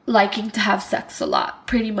liking to have sex a lot,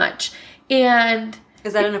 pretty much. And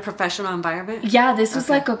is that in a professional environment? Yeah, this was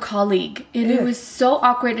like a colleague. And it was so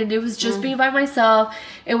awkward. And it was just me by myself.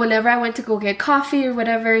 And whenever I went to go get coffee or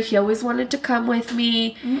whatever, he always wanted to come with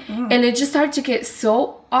me. And it just started to get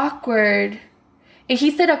so awkward. And he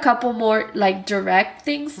said a couple more like direct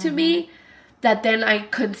things to me that then I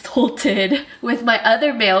consulted with my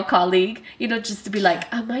other male colleague, you know, just to be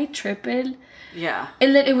like, am I tripping? Yeah.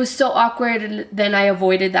 And then it was so awkward. And then I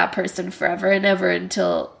avoided that person forever and ever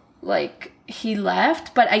until like he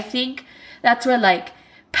left. But I think that's where like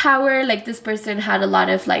power, like this person had a lot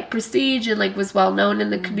of like prestige and like was well known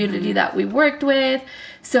in the community that we worked with.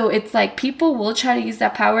 So it's like people will try to use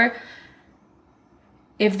that power.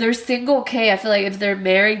 If they're single, okay. I feel like if they're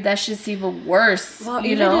married, that's just even worse. Well,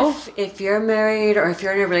 you even know, if you're married or if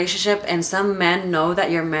you're in a relationship and some men know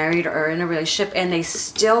that you're married or in a relationship and they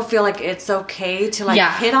still feel like it's okay to like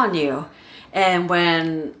hit on you. And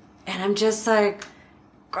I'm just like,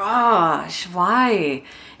 gosh, why?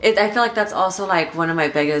 I feel like that's also like one of my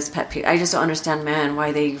biggest pet peeves. I just don't understand men,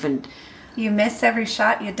 why they even... You miss every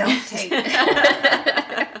shot you don't take.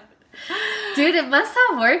 Dude, it must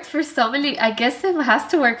have worked for so many. I guess it has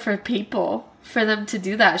to work for people for them to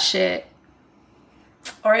do that shit.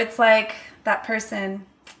 Or it's like that person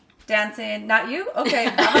dancing, not you? Okay,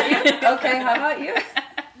 how about you? Okay, how about you?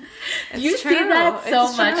 You see that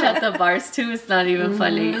so much at the bars too. It's not even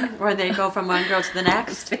funny. Where they go from one girl to the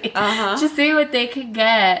next. Just see what they can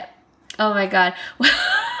get. Oh my God.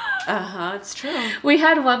 It's true. We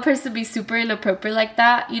had one person be super inappropriate like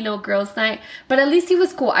that, you know, girls' night. But at least he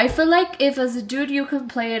was cool. I feel like if as a dude you can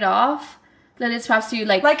play it off, then it's perhaps you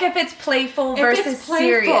like if it's playful versus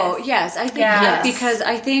serious. Yes, I think because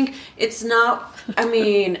I think it's not. I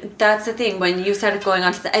mean, that's the thing. When you started going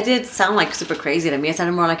on to it did sound like super crazy to me. It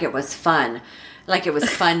sounded more like it was fun. Like it was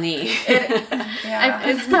funny.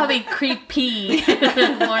 It's probably creepy more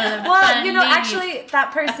than well, funny. you know, actually,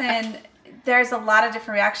 that person, there's a lot of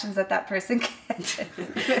different reactions that person gets.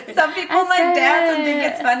 Some people like dance and think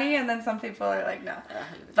it's funny, and then some people are like, no.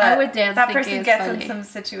 But I would dance. That person gets funny. in some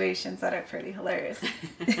situations that are pretty hilarious.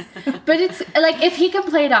 But it's like if he can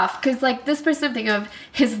play it off, because like this person I'm thinking of,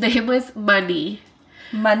 his name was Money.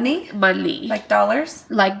 Money? Like dollars?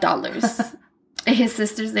 Like dollars. And his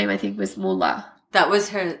sister's name I think was Mula. That was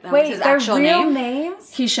her. That Wait, was his their actual real name.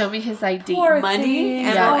 Names? He showed me his ID. Poor Money. thing.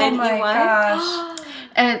 M-O-N-E-Y. Oh my gosh.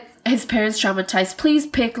 And his parents traumatized. Please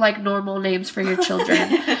pick like normal names for your children.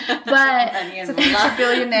 But it's a future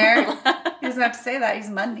billionaire. He doesn't have to say that. He's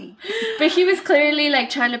money. But he was clearly like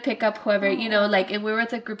trying to pick up whoever, you know, like, and we were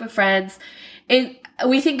with a group of friends. And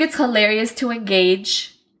we think it's hilarious to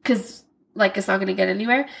engage because like it's not going to get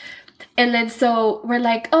anywhere. And then so we're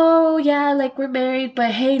like, oh yeah, like we're married,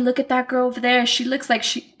 but hey, look at that girl over there. She looks like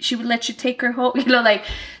she would let you take her home, you know, like,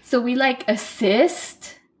 so we like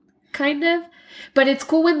assist kind of. But it's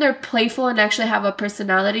cool when they're playful and actually have a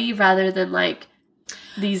personality rather than like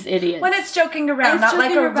these idiots. When it's joking around, not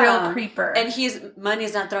like a real creeper. And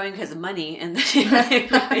Money's not throwing his money in the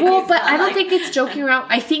well, but I don't think it's joking around.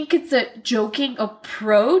 I think it's a joking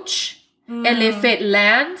approach. And if it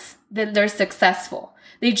lands, then they're successful.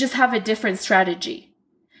 They just have a different strategy.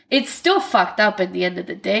 It's still fucked up at the end of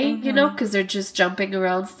the day, you know, because they're just jumping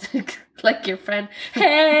around like your friend.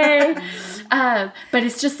 Hey! But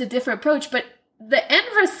it's just a different approach. But the end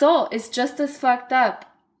result is just as fucked up.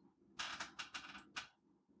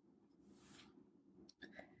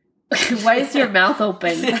 Why is your mouth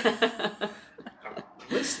open?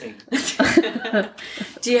 Listening.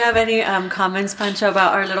 Do you have any comments, Pancho,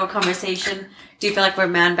 about our little conversation? Do you feel like we're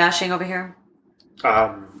man bashing over here?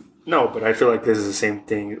 No, but I feel like this is the same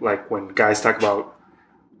thing. Like when guys talk about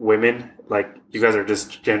women, like you guys are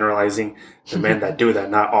just generalizing the men that do that.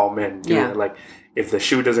 Not all men do it. Like if the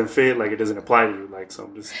shoe doesn't fit, like it doesn't apply to you. Like so,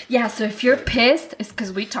 I'm just So if you're pissed, it's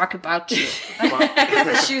because we talk about you. Because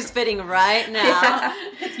the shoe's fitting right now.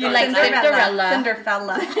 You like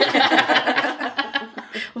Cinderfella.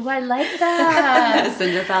 Oh, I like that.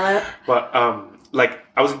 Cinderfella. But like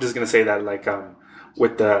I was just gonna say that like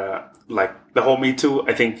with the whole Me Too,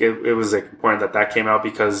 I think it was like important that came out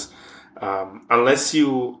because unless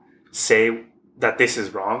you say that this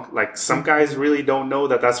is wrong, like some guys really don't know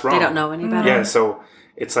that that's wrong. They don't know any better. Yeah, so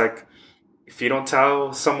it's like if you don't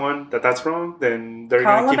tell someone that that's wrong, then they're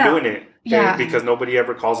gonna keep doing it. Yeah, because nobody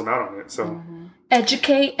ever calls them out on it. So.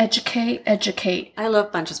 Educate, educate, educate. I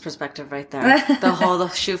love Bunch's perspective right there. The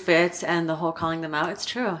shoe fits and the whole calling them out. It's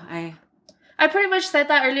true. I pretty much said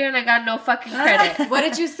that earlier and I got no fucking credit. What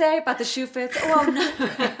did you say about the shoe fits? Oh, no.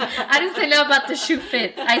 I didn't say no about the shoe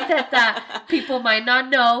fits. I said that people might not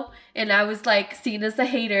know and I was like seen as a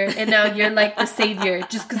hater and now you're like the savior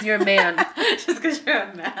just because you're a man. Just because you're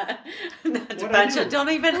a man. Don't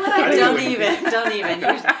even. You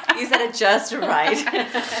said it just right.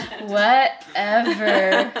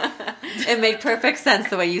 Whatever. It made perfect sense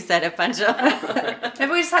the way you said it, Pancho.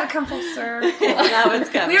 Maybe we just had to come full circle. Now it's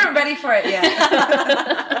coming. We weren't ready for it yet.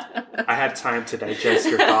 I had time to digest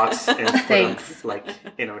your thoughts and put Thanks. them,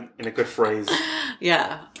 in a good phrase.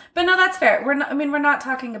 Yeah. But no, that's fair. We're not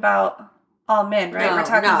talking about all men, right? We're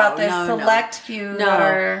talking about this select few that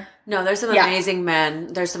are... No, there's some amazing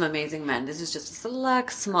men. There's some amazing men. This is just a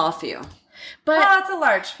select, small few. But it's a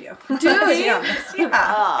large few. Dude.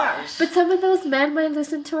 Yeah. But some of those men might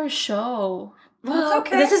listen to our show. Well,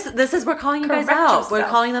 okay. This is we're calling you guys out. We're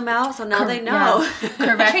calling them out, so now they know.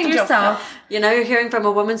 Yeah. Correct yourself. You're hearing from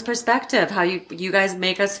a woman's perspective how you guys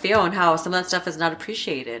make us feel and how some of that stuff is not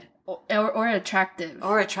appreciated. Or attractive.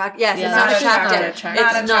 Yes, it's not attractive.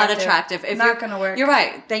 It's not attractive. It's not going to work. You're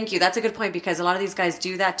right. Thank you. That's a good point because a lot of these guys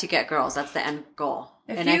do that to get girls. That's the end goal.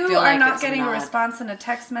 If you are not getting a response in a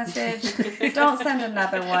text message, don't send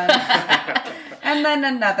another one. And then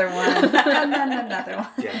another one. And then another one.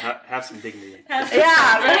 Yeah, have some dignity. Right?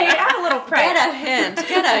 Have a little pride.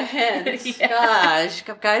 Get a hint. Gosh,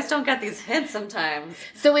 guys don't get these hints sometimes.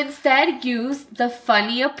 So instead, use the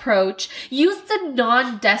funny approach. Use the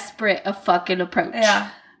non-desperate a fucking approach.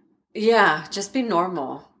 Yeah, just be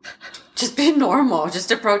normal. Just be normal.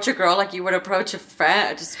 Just approach a girl like you would approach a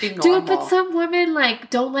friend. Just be normal. Dude, but some women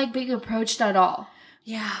don't like being approached at all.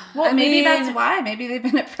 Yeah. Well, maybe that's why. Maybe they've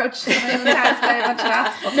been approached so many times by a bunch of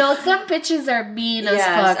assholes. No, some bitches are mean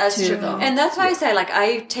as fuck too, though. And that's why I say,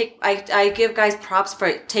 I give guys props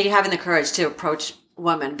for having the courage to approach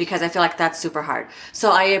women because I feel like that's super hard.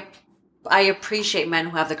 So I appreciate men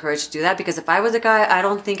who have the courage to do that because if I was a guy, I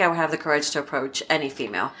don't think I would have the courage to approach any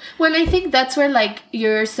female. Well, I think that's where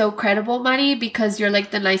you're so credible, Manny, because you're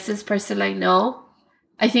the nicest person I know.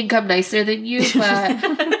 I think I'm nicer than you, but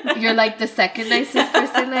you're the second nicest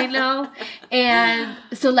person I know. And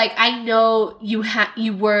so I know you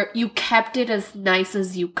kept it as nice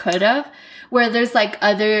as you could have, where there's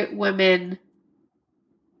other women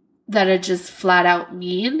that are just flat out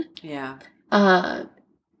mean. Yeah. Yeah.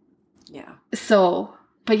 So,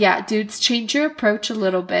 but yeah, dudes, change your approach a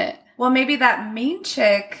little bit. Well, maybe that mean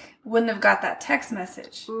chick wouldn't have got that text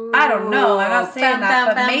message. Ooh, I don't know. I'm not saying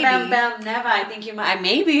that, but maybe. Neva, I think you might.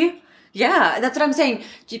 Maybe. Yeah, that's what I'm saying.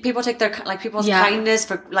 People take their people's kindness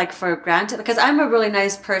for granted. Because I'm a really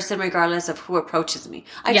nice person, regardless of who approaches me.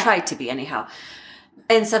 I try to be anyhow.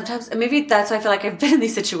 And sometimes, maybe that's why I feel like I've been in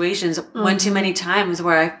these situations one too many times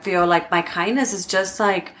where I feel like my kindness is just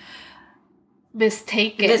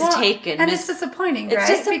mistaken. And it's disappointing,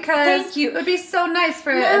 right? Because it would be so nice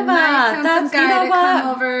for Neva, a nice, handsome guy to come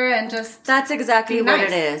over and just That's exactly what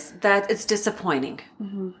it is. That it's disappointing.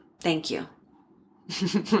 Mm-hmm. Thank you.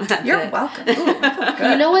 You're welcome. Ooh,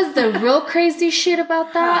 you know what's the real crazy shit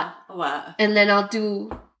about that? What? And then I'll do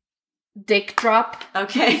dick drop.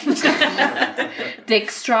 Okay. Dick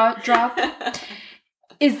straw drop.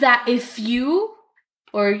 Is that if you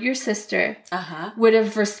or your sister would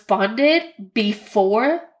have responded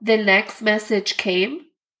before the next message came,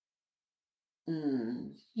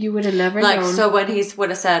 you would have never known. So when he would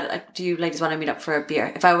have said, do you ladies want to meet up for a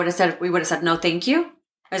beer? If I would have said, we would have said, no, thank you.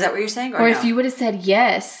 Is that what you're saying? Or if you would have said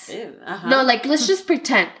yes. Ew, No, let's just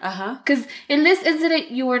pretend. Because in this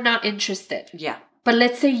incident, you were not interested. Yeah. But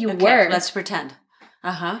let's say you were. Let's pretend.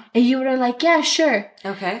 And you were like, yeah, sure.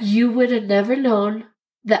 Okay. You would have never known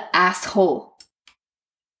the asshole.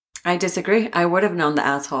 I disagree. I would have known the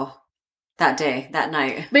asshole that day, that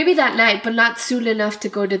night. Maybe that night, but not soon enough to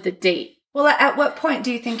go to the date. Well, at what point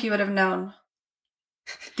do you think you would have known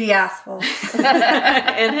the asshole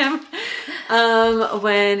in him?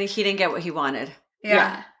 When he didn't get what he wanted.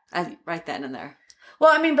 Yeah. Right then and there.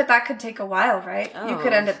 Well, I mean, but that could take a while, right? Oh. You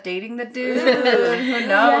could end up dating the dude. Who knows?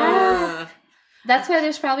 Yes. That's why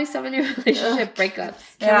there's probably so many relationship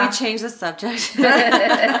breakups. Can we change the subject? Well,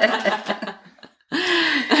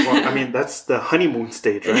 I mean, that's the honeymoon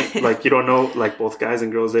stage, right? Like, you don't know, like, both guys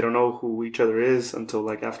and girls, they don't know who each other is until,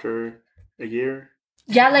 like, after a year.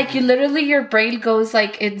 Yeah, like, your brain goes,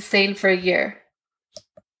 like, insane for a year.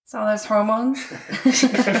 So all those hormones.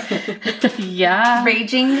 Yeah.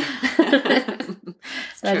 Raging.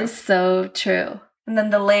 That is so true. And then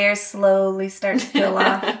the layers slowly start to peel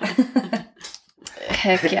off.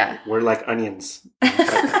 Heck yeah. We're like onions. The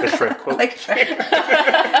Shrek quote. Like Shrek.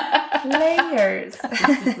 Layers.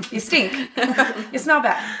 You stink. You smell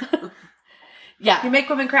bad. Yeah. You make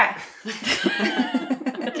women cry.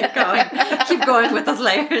 Keep going with those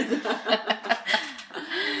layers.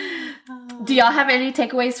 Do y'all have any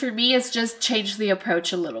takeaways for me? It's just change the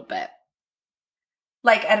approach a little bit.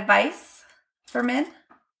 Like advice for men?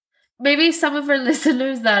 Maybe some of our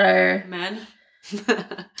listeners that are Men.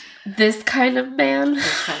 this kind of man.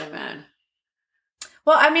 This kind of man.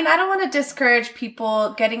 Well, I mean, I don't want to discourage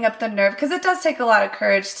people getting up the nerve because it does take a lot of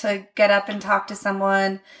courage to get up and talk to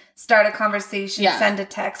someone, start a conversation, send a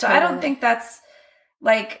text. So I don't think that's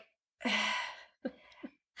like...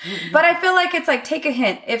 But I feel like it's like, take a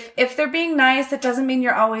hint. If they're being nice, it doesn't mean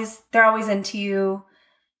they're always into you.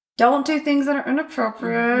 Don't do things that are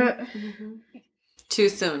inappropriate. Mm-hmm. Too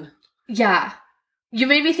soon. Yeah. You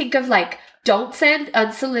made me think of like, don't send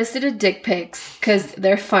unsolicited dick pics because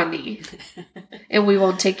they're funny and we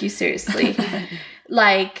won't take you seriously.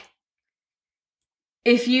 Like,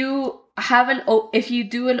 if you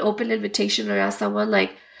do an open invitation or ask someone,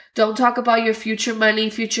 like, don't talk about your future money,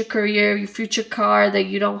 future career, your future car that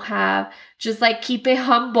you don't have. Just like keep it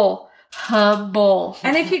humble. Humble.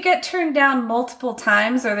 And if you get turned down multiple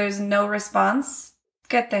times or there's no response,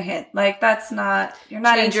 get the hint. Like that's not, you're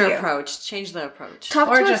not Change into your you. approach. Change the approach. Talk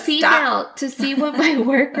Or to a just female stop. to see what might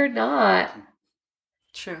work or not.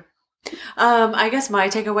 True. I guess my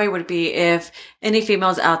takeaway would be if any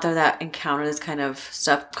females out there that encounter this kind of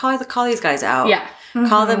stuff, call these guys out. Yeah.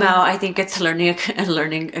 Call them out. I think it's a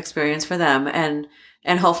learning experience for them, and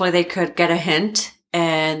hopefully they could get a hint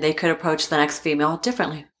and they could approach the next female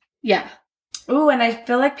differently. Yeah. Ooh, and I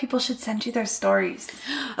feel like people should send you their stories.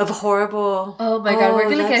 Of horrible. Oh my God, we're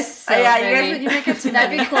gonna get so many. you make it too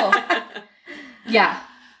That'd many. be cool. Yeah.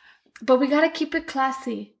 But we gotta keep it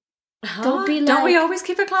classy. Huh? Don't be like... Don't we always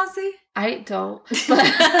keep it classy? I don't. But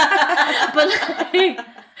like,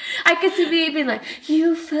 I could see me being like,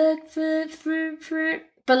 you fuck.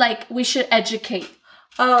 But like, we should educate.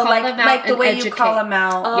 Oh, Call like them out the and way educate. you call them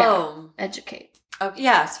out. Oh. Yeah, educate. Oh,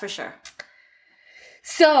 yes, for sure.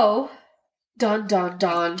 So, dun. Dun,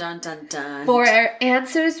 dun, dun. For our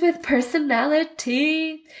answers with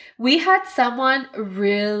personality, we had someone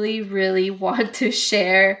really, really want to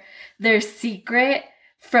share their secret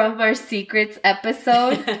from our secrets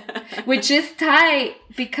episode, which is tight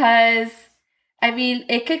because, I mean,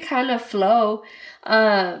 it could kind of flow.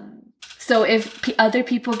 So if other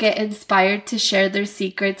people get inspired to share their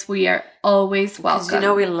secrets, we are always welcome. You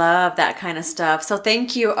know we love that kind of stuff. So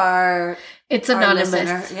thank you, It's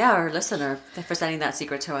anonymous. Our listener, for sending that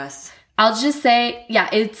secret to us. I'll just say, yeah,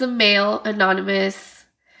 it's a male, anonymous,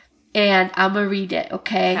 and I'm going to read it,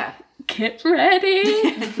 okay? Get ready.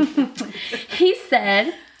 He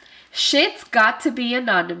said, shit's got to be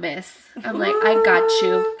anonymous. I'm like, I got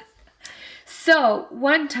you. So,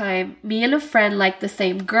 one time, me and a friend liked the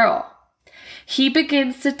same girl. He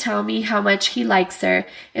begins to tell me how much he likes her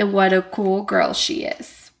and what a cool girl she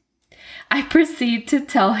is. I proceed to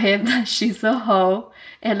tell him that she's a hoe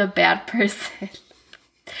and a bad person.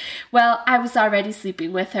 Well, I was already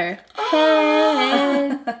sleeping with her.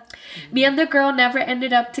 Hey. Me and the girl never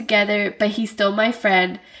ended up together, but he's still my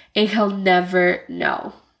friend, and he'll never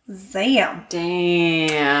know. Damn.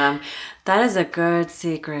 That is a good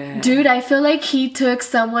secret. Dude, I feel like he took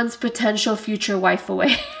someone's potential future wife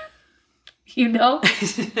away. You know?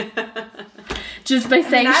 Just by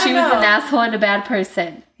saying she was an asshole and a bad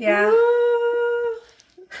person. Yeah.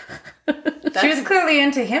 She was clearly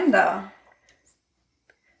into him, though.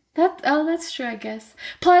 That's true, I guess.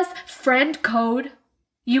 Plus, friend code.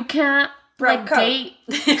 You can't date.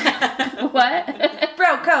 What?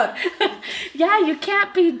 Bro code. Yeah, you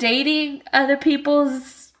can't be dating other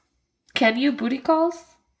people's. Can you booty calls?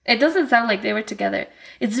 It doesn't sound like they were together.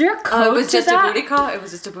 Is there a code? It was to just that? a booty call. It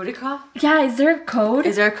was just a booty call. Yeah, is there a code?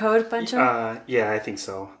 Is there a code, Pancho? Yeah, I think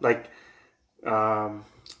so. Like,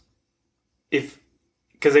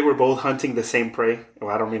 because they were both hunting the same prey.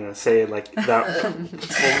 Well, I don't mean to say it like that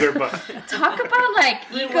vulgar, but Talk about like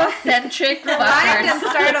egocentric Mine fuckers. can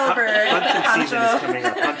start over. hunting season is coming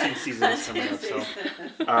up. Hunting season is coming up.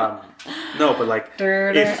 So, no, but like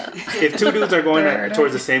if two dudes are going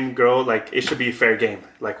towards the same girl, like it should be fair game.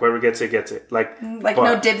 Like whoever gets it gets it. Like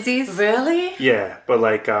no dibsies. Really? Yeah, but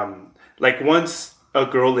like once a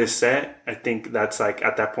girl is set, I think that's like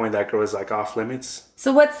at that point that girl is like off limits.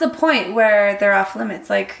 So what's the point where they're off limits?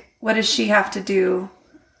 Like, what does she have to do?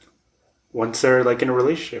 Once they're like in a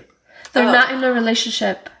relationship. They're not in a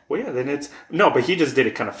relationship. Well, yeah, then it's no, but he just did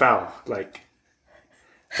it kind of foul, like.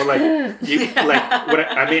 But like you like what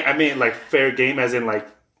I mean like fair game as in like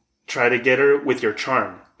try to get her with your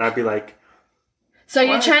charm. I'd be like. So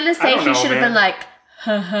you're trying to say he should have been man. like,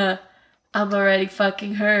 haha, I'm already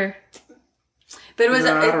fucking her. But it was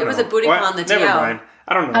a booty call on the Never DL. mind.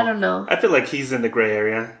 I don't know. I feel like he's in the gray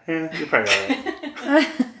area. Yeah, you're probably right.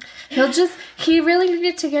 He really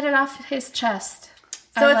needed to get it off his chest.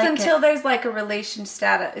 So it's until there's like a relation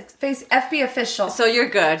status. It's FB official. So you're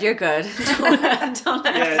good. You're good. don't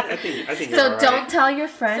Yeah, I think. So you're don't right. tell your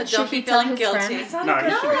friend. So don't Should he be tell feeling his guilty. friends? No, he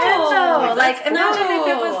should be No, like imagine if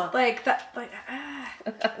it cool. was like that. Like,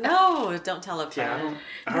 No, don't tell a Yeah, friend.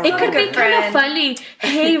 I don't It know. could be Good kind of friend. funny.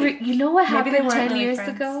 Hey, you know what Maybe they happened weren't 10 really years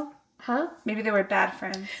friends. ago? Huh? maybe they were bad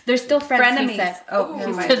friends. They're still friends, he Frenemies. said. Oh,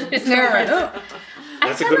 never mind. They're still friends.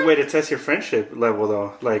 That's a good way to test your friendship level,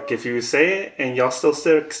 though. Like, if you say it and y'all still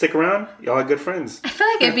stick around, y'all are good friends. I feel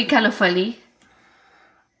like it'd be kind of funny.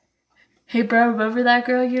 Hey, bro, remember that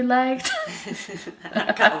girl you liked?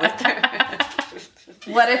 Go with her.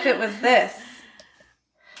 What if it was this?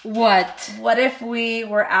 What? What if we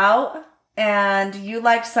were out and you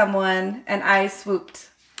liked someone and I swooped?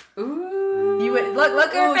 Ooh. You would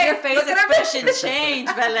look at her face. Your face Look at her face. expression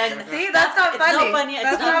changed, Belen. See, that's not funny. It's not funny. It's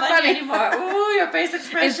That's not not funny funny. anymore. Ooh, your face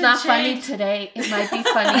expression It's not funny changed. today. It might be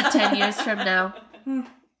funny 10 years from now.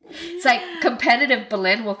 It's like competitive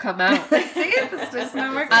Belen will come out. See, it's just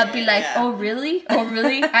not working. I'll be like, oh, really? Oh,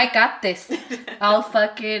 really? I got this. I'll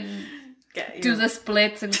fucking do the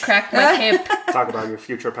splits and crack my hip. Talk about your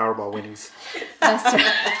future Powerball winnings. That's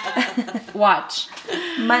right. Watch.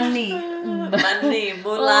 Money. Money, Oh,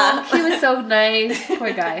 moolah. he was so nice.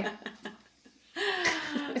 Poor guy.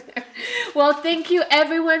 Well, thank you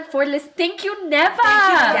everyone for listening. Thank you, Neva.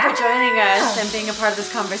 Thank you for joining us and being a part of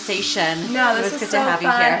this conversation. No, It this was was good so to have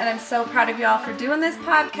fun, you here. and I'm so proud of y'all for doing this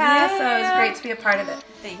podcast. So it was great to be a part of it.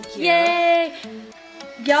 Thank you. Yay!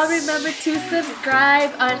 Y'all remember to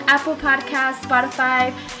subscribe on Apple Podcasts,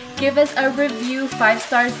 Spotify. Give us a review, 5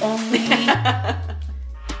 stars only.